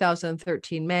 Back in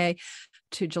 2013, May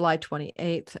to July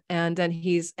 28th. And then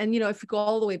if you go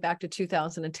all the way back to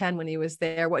 2010, when he was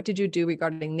there, what did you do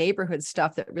regarding neighborhood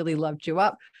stuff that really loved you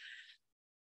up?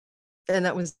 And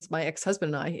that was my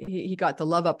ex-husband and I. He got the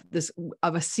love up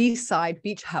of a seaside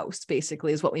beach house,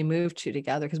 basically, is what we moved to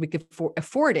together because we could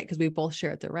afford it because we both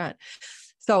shared the rent.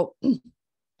 So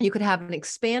you could have an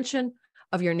expansion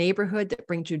of your neighborhood that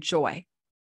brings you joy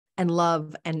and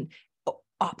love and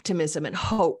optimism and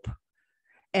hope.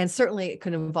 And certainly it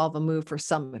could involve a move for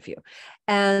some of you.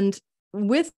 And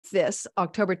with this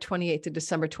October 28th to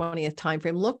December 20th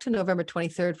timeframe, look to November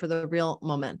 23rd for the real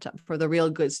momentum, for the real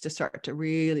goods to start to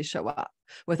really show up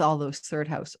with all those third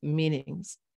house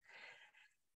meanings.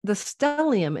 The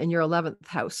stellium in your 11th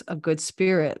house of good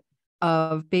spirit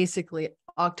of basically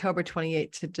October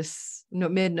 28th to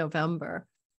mid-November,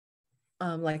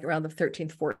 like around the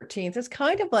 13th, 14th, it's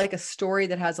kind of like a story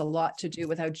that has a lot to do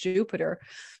with how Jupiter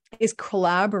is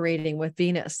collaborating with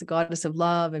Venus, the goddess of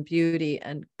love and beauty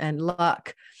and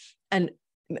luck, and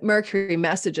Mercury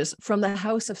messages from the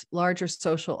house of larger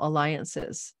social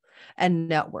alliances and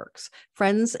networks,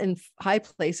 friends in high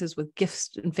places with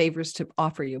gifts and favors to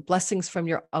offer you, blessings from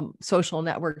your social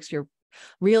networks, your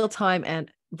real time and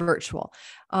virtual.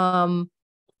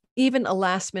 Even a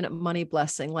last minute money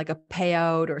blessing, like a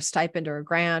payout or stipend or a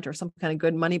grant or some kind of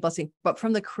good money blessing, but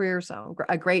from the career zone,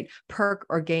 a great perk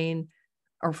or gain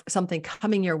or something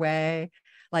coming your way,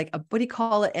 like what do you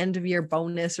call it, end of year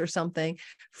bonus or something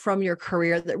from your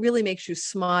career that really makes you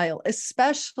smile,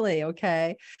 especially,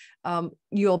 okay,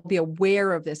 you'll be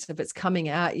aware of this if it's coming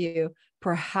at you,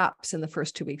 perhaps in the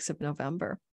first 2 weeks of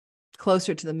November,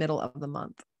 closer to the middle of the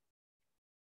month.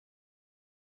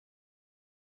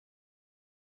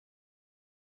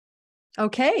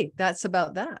 Okay, that's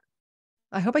about that.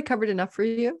 I hope I covered enough for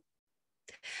you.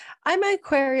 I'm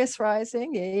Aquarius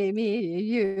rising, me,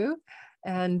 you,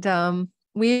 and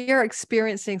we are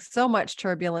experiencing so much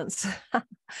turbulence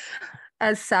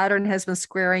as Saturn has been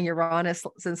squaring Uranus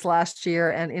since last year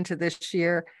and into this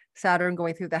year. Saturn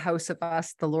going through the house of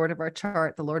us, the Lord of our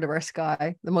chart, the Lord of our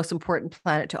sky, the most important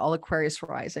planet to all Aquarius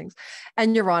risings,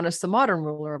 and Uranus, the modern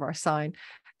ruler of our sign,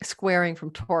 squaring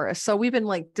from Taurus. So we've been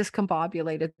like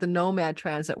discombobulated, the nomad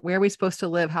transit. Where are we supposed to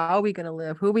live? How are we going to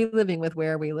live? Who are we living with?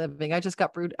 Where are we living? I just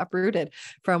got uprooted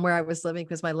from where I was living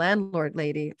because my landlord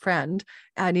lady friend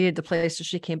needed the place, so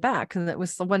she came back, and it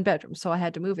was the 1 bedroom. So I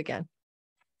had to move again.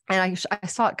 And I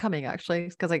saw it coming, actually,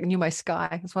 because I knew my sky.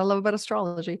 That's what I love about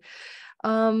astrology.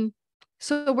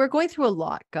 So we're going through a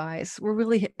lot, guys.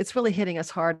 It's really hitting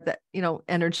us hard, that,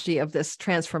 energy of this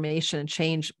transformation and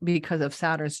change because of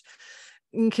Saturn's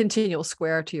continual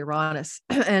square to Uranus.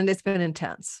 And it's been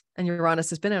intense. And Uranus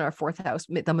has been in our 4th house,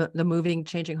 the moving,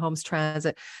 changing homes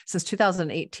transit since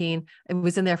 2018. It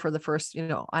was in there for the first,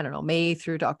 May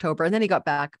through to October. And then he got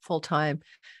back full time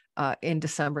in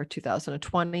December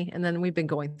 2020. And then we've been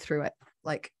going through it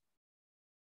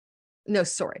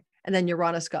And then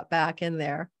Uranus got back in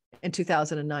there in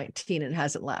 2019 and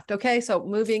hasn't left. Okay. So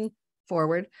moving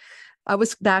forward, I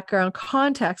was background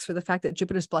context for the fact that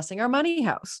Jupiter's blessing our money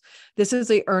house. This is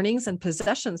the earnings and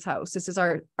possessions house. This is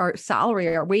our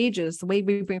salary, our wages, the way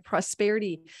we bring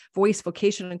prosperity, voice,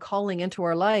 vocation, and calling into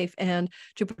our life. And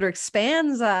Jupiter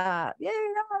expands that.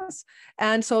 Yes.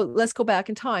 And so let's go back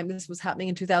in time. This was happening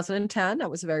in 2010.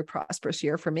 That was a very prosperous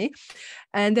year for me.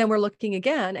 And then we're looking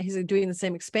again. He's doing the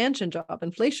same expansion job,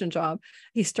 inflation job.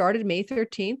 He started May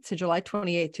 13th to July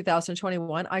 28th,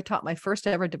 2021. I taught my first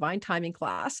ever divine timing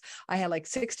class. I had like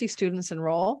 60 students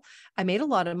enroll. I made a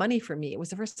lot of money for me. It was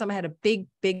the first time I had a big,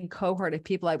 big cohort of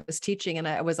people I was teaching. And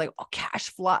I was like, oh, cash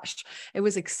flush. It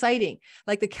was exciting.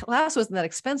 Like, the class wasn't that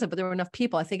expensive, but there were enough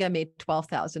people. I think I made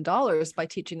 $12,000 by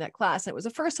teaching that class. And it was the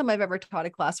first time I've ever taught a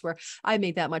class where I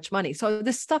made that much money. So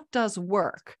this stuff does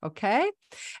work. Okay.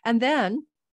 And then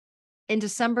in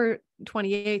December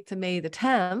 28th to May the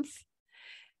 10th,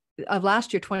 of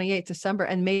last year, 28th December,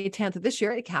 and May 10th of this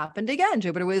year, it happened again.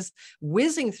 Jupiter was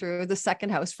whizzing through the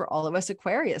 2nd house for all of us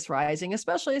Aquarius rising,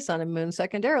 especially Sun and Moon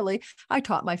secondarily. I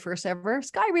taught my first ever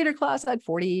Sky Reader class. I had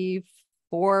 45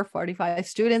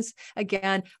 students.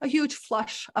 Again, a huge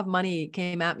flush of money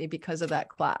came at me because of that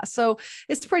class. So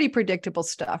it's pretty predictable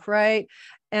stuff, right?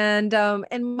 And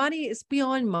money is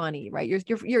beyond money, right?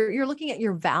 You're looking at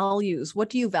your values. What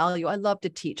do you value? I love to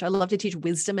teach. I love to teach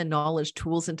wisdom and knowledge,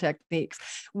 tools and techniques.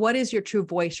 What is your true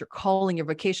voice, your calling, your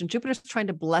vocation? Jupiter's trying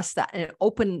to bless that and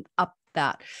open up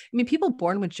that. I mean, people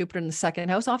born with Jupiter in the 2nd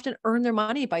house often earn their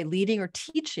money by leading or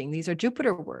teaching. These are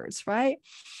Jupiter words, right?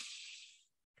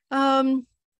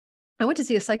 I went to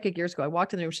see a psychic years ago. I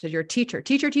walked in there and she said, "You're a teacher,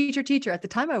 teacher, teacher, teacher." At the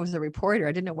time I was a reporter.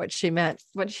 I didn't know what she meant,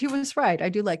 but she was right. I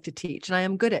do like to teach, and I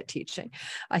am good at teaching,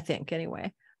 I think,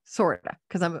 anyway, sort of,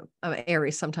 because I'm an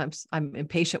Aries. Sometimes I'm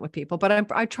impatient with people, but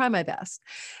I try my best.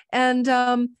 And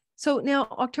so now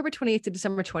October 28th to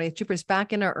December 20th, Jupiter's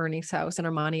back in our earnings house, and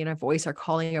our money and our voice, our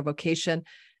calling, our vocation,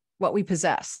 what we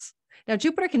possess. Now,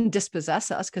 Jupiter can dispossess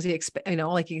us because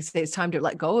like you say, it's time to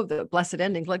let go of the blessed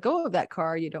endings, let go of that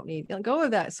car you don't need, let go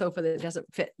of that sofa that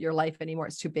doesn't fit your life anymore.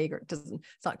 It's too big, or it's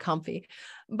not comfy.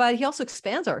 But he also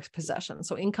expands our possessions.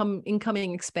 So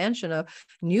incoming expansion of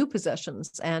new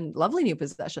possessions, and lovely new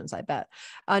possessions, I bet.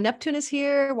 Neptune is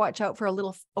here. Watch out for a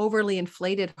little overly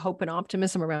inflated hope and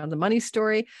optimism around the money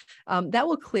story. That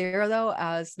will clear, though,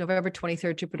 as November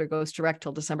 23rd, Jupiter goes direct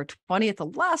till December 20th, the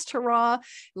last hurrah,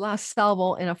 last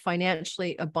salvo in a financially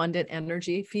abundant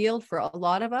energy field for a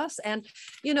lot of us. And,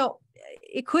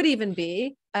 it could even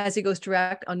be, as he goes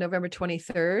direct on November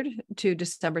 23rd to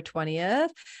December 20th,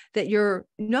 that you're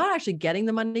not actually getting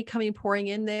the money pouring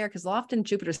in there, because often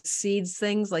Jupiter seeds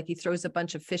things, like he throws a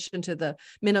bunch of fish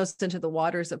minnows into the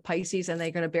waters of Pisces, and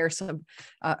they're going to bear some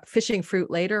fishing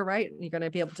fruit later, right? And you're going to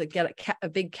be able to get a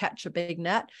big catch, a big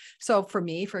net. So for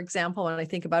me, for example, when I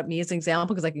think about me as an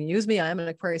example, because I can use me, I am an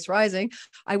Aquarius rising,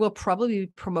 I will probably be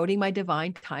promoting my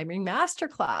divine timing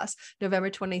masterclass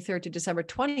November 23rd to December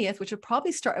 20th, which would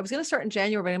probably start, I was going to start in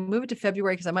January, but I'm going to move it to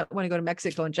February because I might want to go to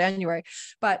Mexico in January.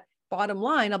 But bottom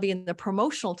line, I'll be in the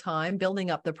promotional time, building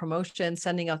up the promotion,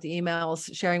 sending out the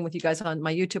emails, sharing with you guys on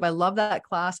my YouTube. I love that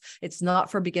class. It's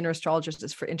not for beginner astrologists,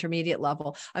 it's for intermediate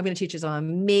level. I'm going to teach you some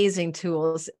amazing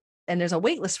tools. And there's a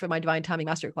wait list for my Divine Timing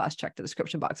Masterclass. Check the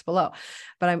description box below.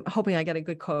 But I'm hoping I get a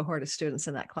good cohort of students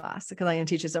in that class, because I'm going to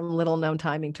teach you some little known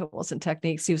timing tools and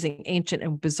techniques using ancient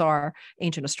and bizarre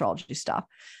ancient astrology stuff,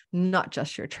 not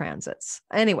just your transits.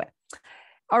 Anyway.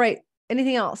 All right.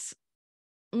 Anything else?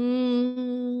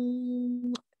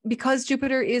 Because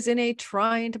Jupiter is in a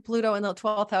trine to Pluto in the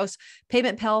 12th house,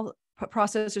 payment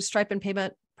processors, Stripe and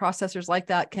payment processors like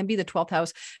that can be the 12th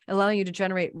house, allowing you to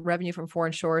generate revenue from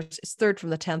foreign shores. It's 3rd from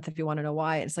the 10th, if you want to know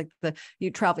why. It's like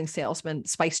you traveling salesman,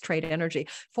 spice trade energy.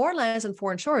 Foreign lands and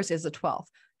foreign shores is the 12th.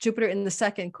 Jupiter in the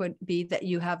 2nd could be that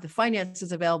you have the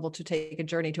finances available to take a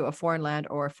journey to a foreign land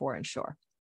or a foreign shore.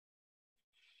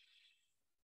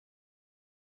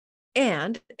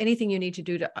 And anything you need to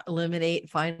do to eliminate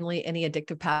finally any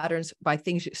addictive patterns by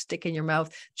things you stick in your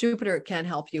mouth, Jupiter can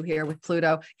help you here with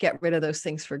Pluto, get rid of those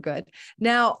things for good.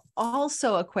 Now,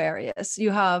 also Aquarius,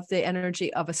 you have the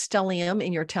energy of a stellium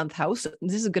in your 10th house.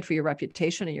 This is good for your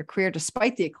reputation and your career,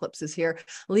 despite the eclipses here,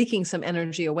 leaking some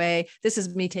energy away. This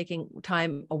is me taking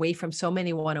time away from so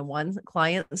many one-on-one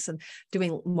clients and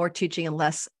doing more teaching and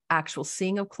less actual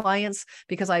seeing of clients,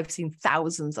 because I've seen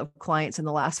thousands of clients in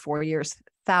the last 4 years,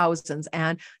 thousands.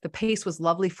 And the pace was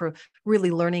lovely for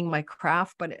really learning my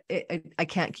craft, but I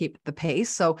can't keep the pace.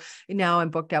 So now I'm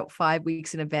booked out 5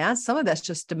 weeks in advance. Some of that's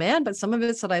just demand, but some of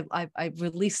it's that I've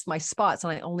released my spots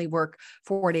and I only work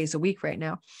 4 days a week right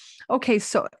now. Okay.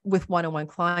 So with one-on-one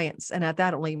clients, and at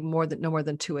that only no more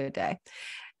than 2 a day.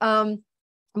 But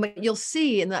you'll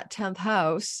see in that 10th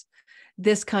house,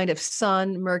 this kind of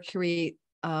Sun, Mercury,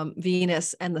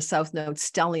 Venus and the South Node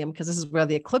stellium, because this is where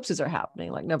the eclipses are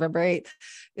happening, like November 8th,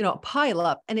 pile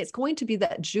up. And it's going to be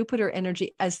that Jupiter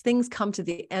energy as things come to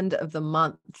the end of the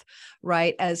month,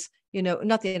 right? As,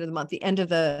 not the end of the month, the end of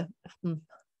the,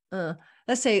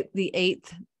 let's say the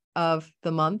 8th of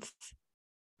the month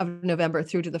of November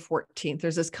through to the 14th.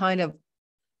 There's this kind of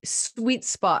sweet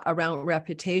spot around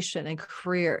reputation and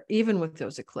career, even with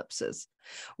those eclipses,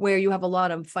 where you have a lot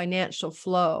of financial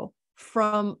flow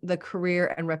from the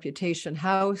career and reputation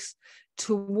house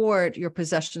toward your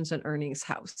possessions and earnings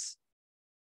house.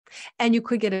 And you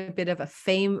could get a bit of a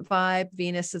fame vibe.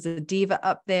 Venus is a diva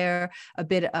up there, a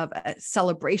bit of a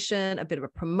celebration, a bit of a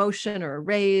promotion or a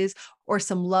raise, or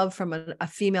some love from a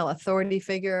female authority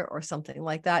figure or something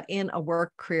like that in a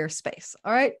work career space.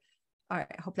 All right. I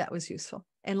hope that was useful.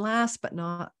 And last but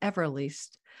not ever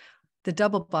least, the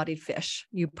double-bodied fish,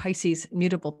 you Pisces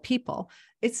mutable people,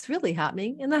 it's really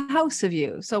happening in the house of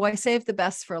you. So I saved the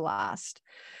best for last.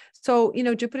 So,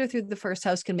 Jupiter through the first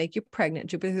house can make you pregnant.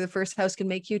 Jupiter through the first house can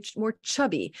make you more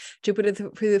chubby. Jupiter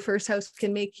through the first house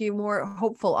can make you more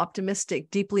hopeful, optimistic,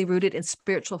 deeply rooted in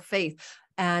spiritual faith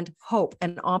and hope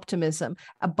and optimism,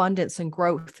 abundance and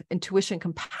growth, intuition,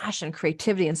 compassion,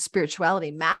 creativity and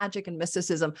spirituality, magic and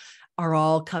mysticism are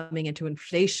all coming into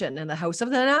inflation in the house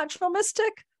of the natural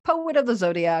mystic, poet of the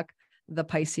zodiac, the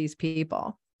Pisces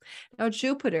people. Now,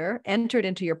 Jupiter entered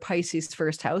into your Pisces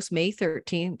first house, May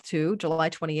 13th to July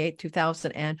 28th,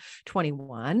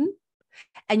 2021.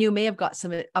 And you may have got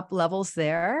some up levels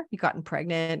there. You gotten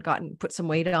pregnant, put some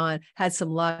weight on, had some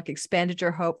luck, expanded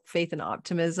your hope, faith, and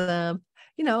optimism.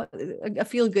 A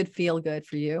feel good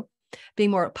for you, being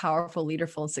more powerful,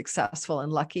 leaderful, and successful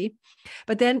and lucky.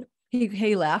 But then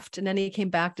he left, and then he came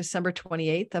back December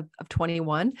 28th of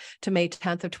 21 to May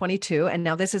 10th of 22. And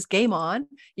now this is game on.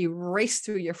 You race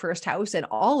through your first house, and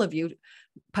all of you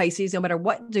Pisces, no matter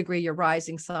what degree your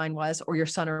rising sign was or your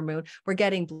sun or moon, we're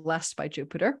getting blessed by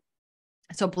Jupiter.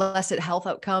 So blessed health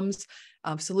outcomes,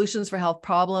 solutions for health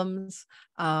problems,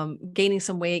 gaining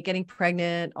some weight, getting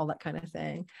pregnant, all that kind of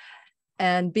thing.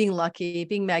 And being lucky,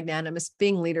 being magnanimous,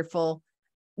 being leaderful,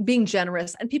 being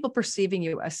generous, and people perceiving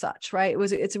you as such, right?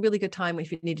 It's a really good time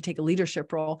if you need to take a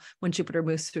leadership role when Jupiter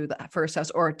moves through the first house,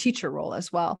 or a teacher role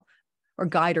as well, or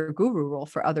guide or guru role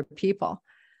for other people.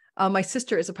 My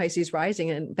sister is a Pisces rising,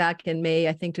 and back in May,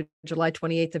 I think to July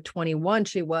 28th of 21,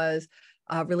 she was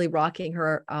really rocking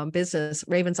her business,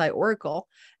 Raven's Eye Oracle,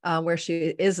 where she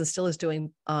is and still is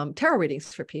doing tarot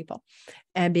readings for people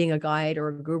and being a guide or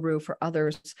a guru for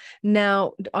others.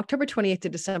 Now, October 28th to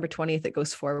December 20th, it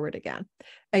goes forward again.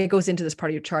 And it goes into this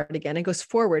part of your chart again. It goes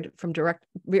forward from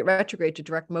retrograde to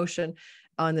direct motion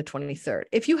on the 23rd.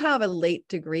 If you have a late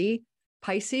degree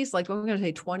Pisces, like I'm going to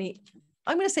say 20,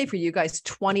 I'm going to say for you guys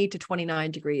 20 to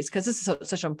 29 degrees, because this is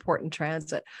such an important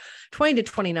transit. 20 to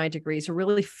 29 degrees, are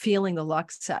really feeling the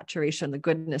luck, saturation, the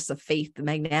goodness, the faith, the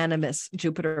magnanimous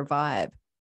Jupiter vibe.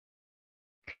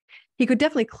 He could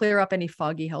definitely clear up any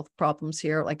foggy health problems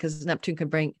here, like because Neptune could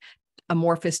bring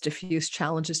amorphous, diffuse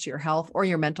challenges to your health or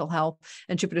your mental health.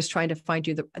 And Jupiter's trying to find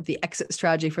you the exit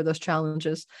strategy for those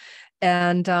challenges.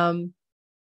 And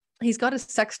he's got a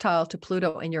sextile to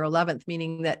Pluto in your 11th,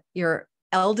 meaning that your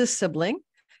eldest sibling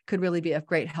could really be of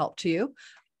great help to you,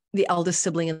 the eldest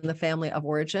sibling in the family of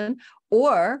origin,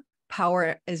 or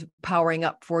power is powering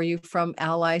up for you from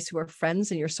allies who are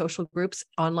friends in your social groups,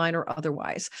 online or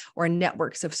otherwise, or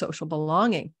networks of social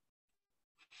belonging.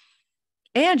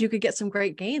 And you could get some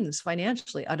great gains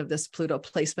financially out of this Pluto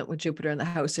placement with Jupiter in the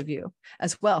house of you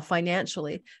as well,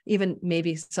 financially, even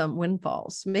maybe some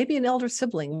windfalls. Maybe an elder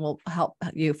sibling will help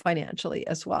you financially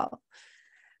as well.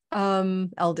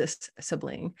 Eldest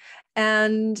sibling.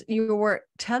 And your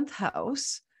 10th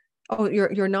house Oh,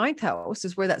 your ninth house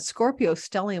is where that Scorpio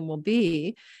stellium will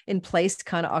be in place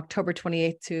kind of October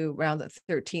 28th to around the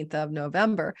 13th of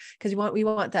November. Because we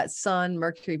want that Sun,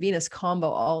 Mercury, Venus combo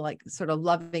all like sort of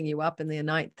loving you up in the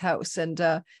ninth house. And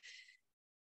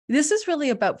this is really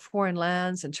about foreign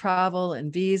lands and travel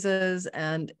and visas.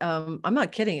 And I'm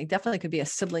not kidding. It definitely could be a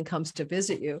sibling comes to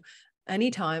visit you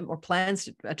anytime or plans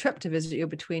a trip to visit you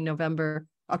between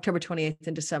October 28th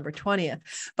and December 20th.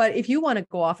 But if you want to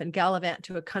go off and gallivant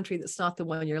to a country that's not the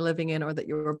one you're living in or that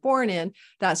you were born in,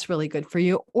 that's really good for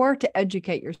you. Or to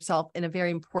educate yourself in a very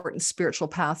important spiritual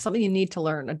path, something you need to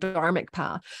learn, a dharmic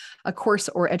path, a course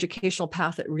or educational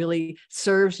path that really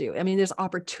serves you. I mean, there's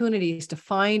opportunities to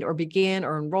find or begin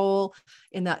or enroll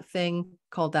in that thing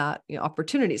called that,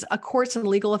 opportunities. A course in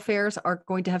legal affairs are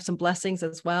going to have some blessings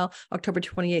as well. October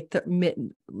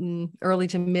 28th, early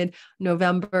to mid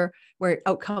November, where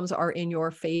outcomes are in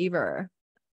your favor.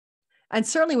 And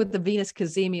certainly with the Venus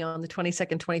Cazimi on the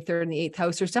 22nd, 23rd, and the 8th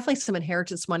house, there's definitely some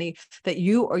inheritance money that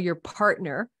you or your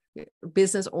partner,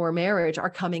 business or marriage, are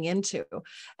coming into.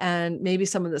 And maybe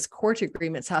some of this court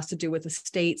agreements has to do with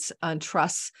estates and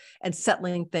trusts and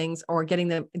settling things or getting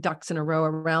the ducks in a row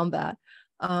around that.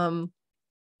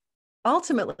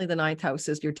 Ultimately, the ninth house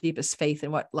is your deepest faith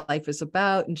in what life is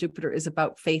about. And Jupiter is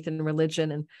about faith and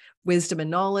religion and wisdom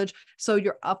and knowledge. So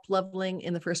you're up leveling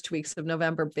in the first 2 weeks of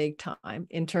November, big time,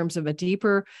 in terms of a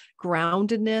deeper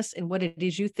groundedness in what it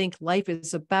is you think life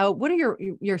is about. What are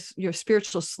your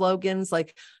spiritual slogans?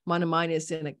 Like one of mine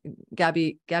is in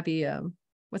Gabby,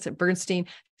 Bernstein,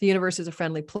 the universe is a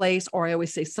friendly place. Or I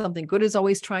always say something good is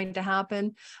always trying to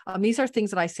happen. These are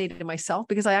things that I say to myself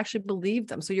because I actually believe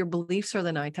them. So your beliefs are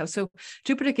the ninth house. So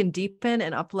Jupiter can deepen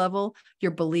and up level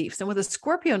your beliefs. And with a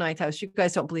Scorpio ninth house, you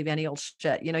guys don't believe any old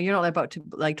shit. You're not about to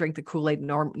like drink the Kool-Aid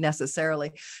norm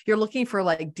necessarily. You're looking for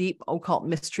like deep occult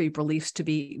mystery beliefs to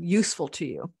be useful to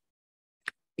you.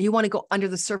 You want to go under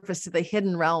the surface to the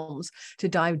hidden realms to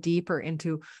dive deeper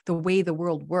into the way the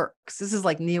world works. This is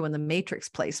like Neo in the Matrix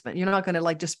placement. You're not going to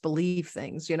like just believe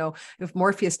things. If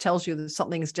Morpheus tells you that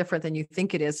something is different than you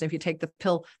think it is, and if you take the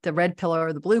pill, the red pill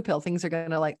or the blue pill, things are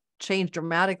going to like change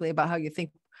dramatically about how you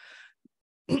think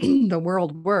the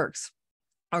world works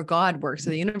or God works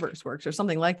or the universe works or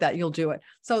something like that. You'll do it.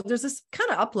 So there's this kind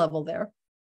of up level there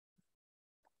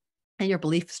and your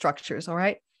belief structures. All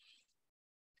right.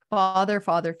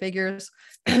 Father figures,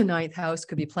 ninth house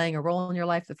could be playing a role in your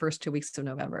life the first 2 weeks of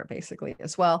November, basically,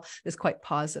 as well. Is quite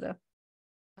positive.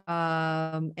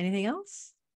 Anything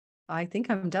else? I think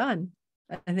I'm done.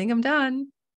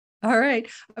 All right.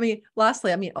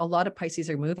 Lastly, a lot of Pisces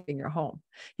are moving your home.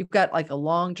 You've got like a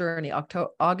long journey,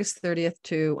 August 30th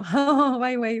to,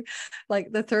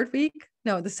 like the third week.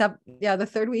 No, the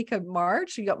third week of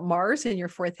March. You got Mars in your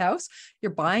fourth house.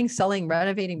 You're buying, selling,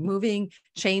 renovating, moving,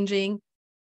 changing,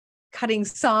 cutting,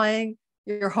 sawing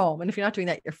your home. And if you're not doing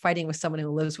that, you're fighting with someone who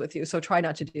lives with you. So try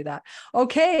not to do that.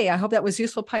 Okay. I hope that was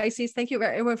useful, Pisces. Thank you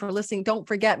everyone for listening. Don't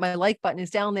forget my like button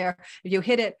is down there. If you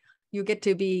hit it, you get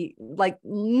to be like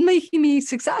making me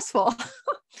successful.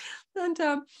 And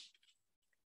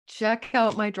check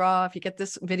out my draw. If you get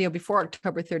this video before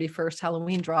October 31st,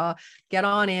 Halloween draw, get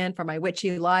on in for my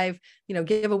witchy live,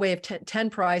 giveaway of 10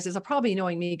 prizes. I'll probably,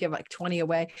 knowing me, give like 20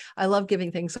 away. I love giving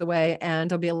things away,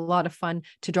 and it'll be a lot of fun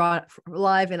to draw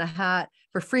live in a hat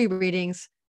for free readings,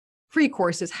 free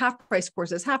courses, half price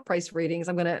readings.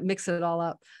 I'm going to mix it all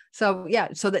up. So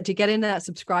yeah, so that to get into that,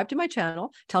 subscribe to my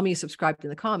channel, tell me you subscribed in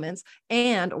the comments,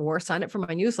 or sign up for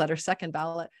my newsletter, second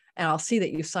ballot, and I'll see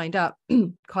that you signed up.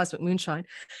 Cosmic Moonshine.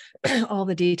 All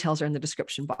the details are in the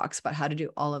description box about how to do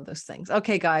all of those things.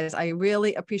 Okay, guys, I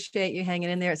really appreciate you hanging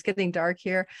in there. It's getting dark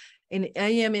here. I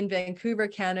am in Vancouver,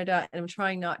 Canada, and I'm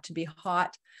trying not to be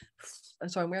hot.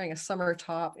 So I'm wearing a summer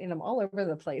top, and I'm all over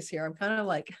the place here. I'm kind of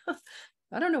like,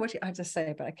 I don't know what I have to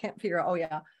say, but I can't figure out. Oh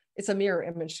yeah, it's a mirror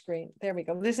image screen. There we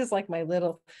go. This is like my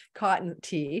little cotton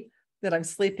tee that I'm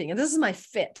sleeping. And this is my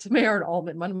fit, Maren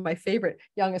Ullman, one of my favorite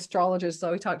young astrologers.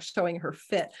 So we talk showing her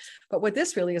fit. But what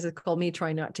this really is called me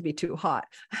trying not to be too hot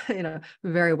in a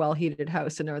very well heated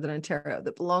house in Northern Ontario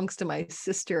that belongs to my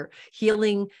sister,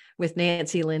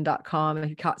 healingwithnancyLynn.com. If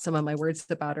you caught some of my words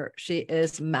about her, she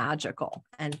is magical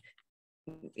and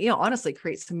honestly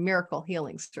creates some miracle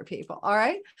healings for people. All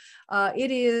right. It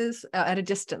is at a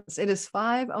distance. It is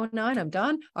 5:09. I'm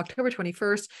done. October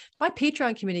 21st. My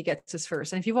Patreon community gets this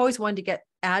first. And if you've always wanted to get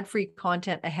ad-free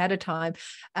content ahead of time,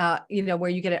 you know, where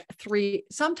you get it 3,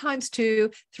 sometimes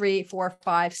 2, 3, 4,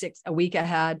 5, 6 a week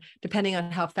ahead, depending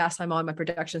on how fast I'm on my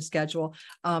production schedule.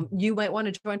 You might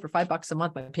want to join for $5 a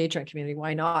month, my Patreon community.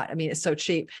 Why not? I mean, it's so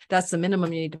cheap. That's the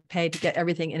minimum you need to pay to get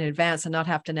everything in advance and not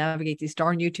have to navigate these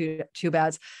darn YouTube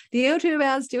ads. The YouTube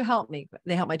ads do help me.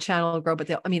 They help my channel grow, but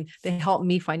they help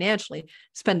me financially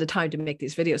spend the time to make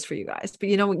these videos for you guys. But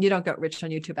you know, you don't get rich on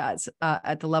YouTube ads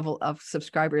at the level of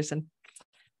subscribers and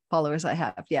followers I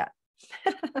have yet.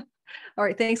 All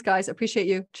right. Thanks, guys. Appreciate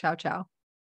you. Ciao, ciao.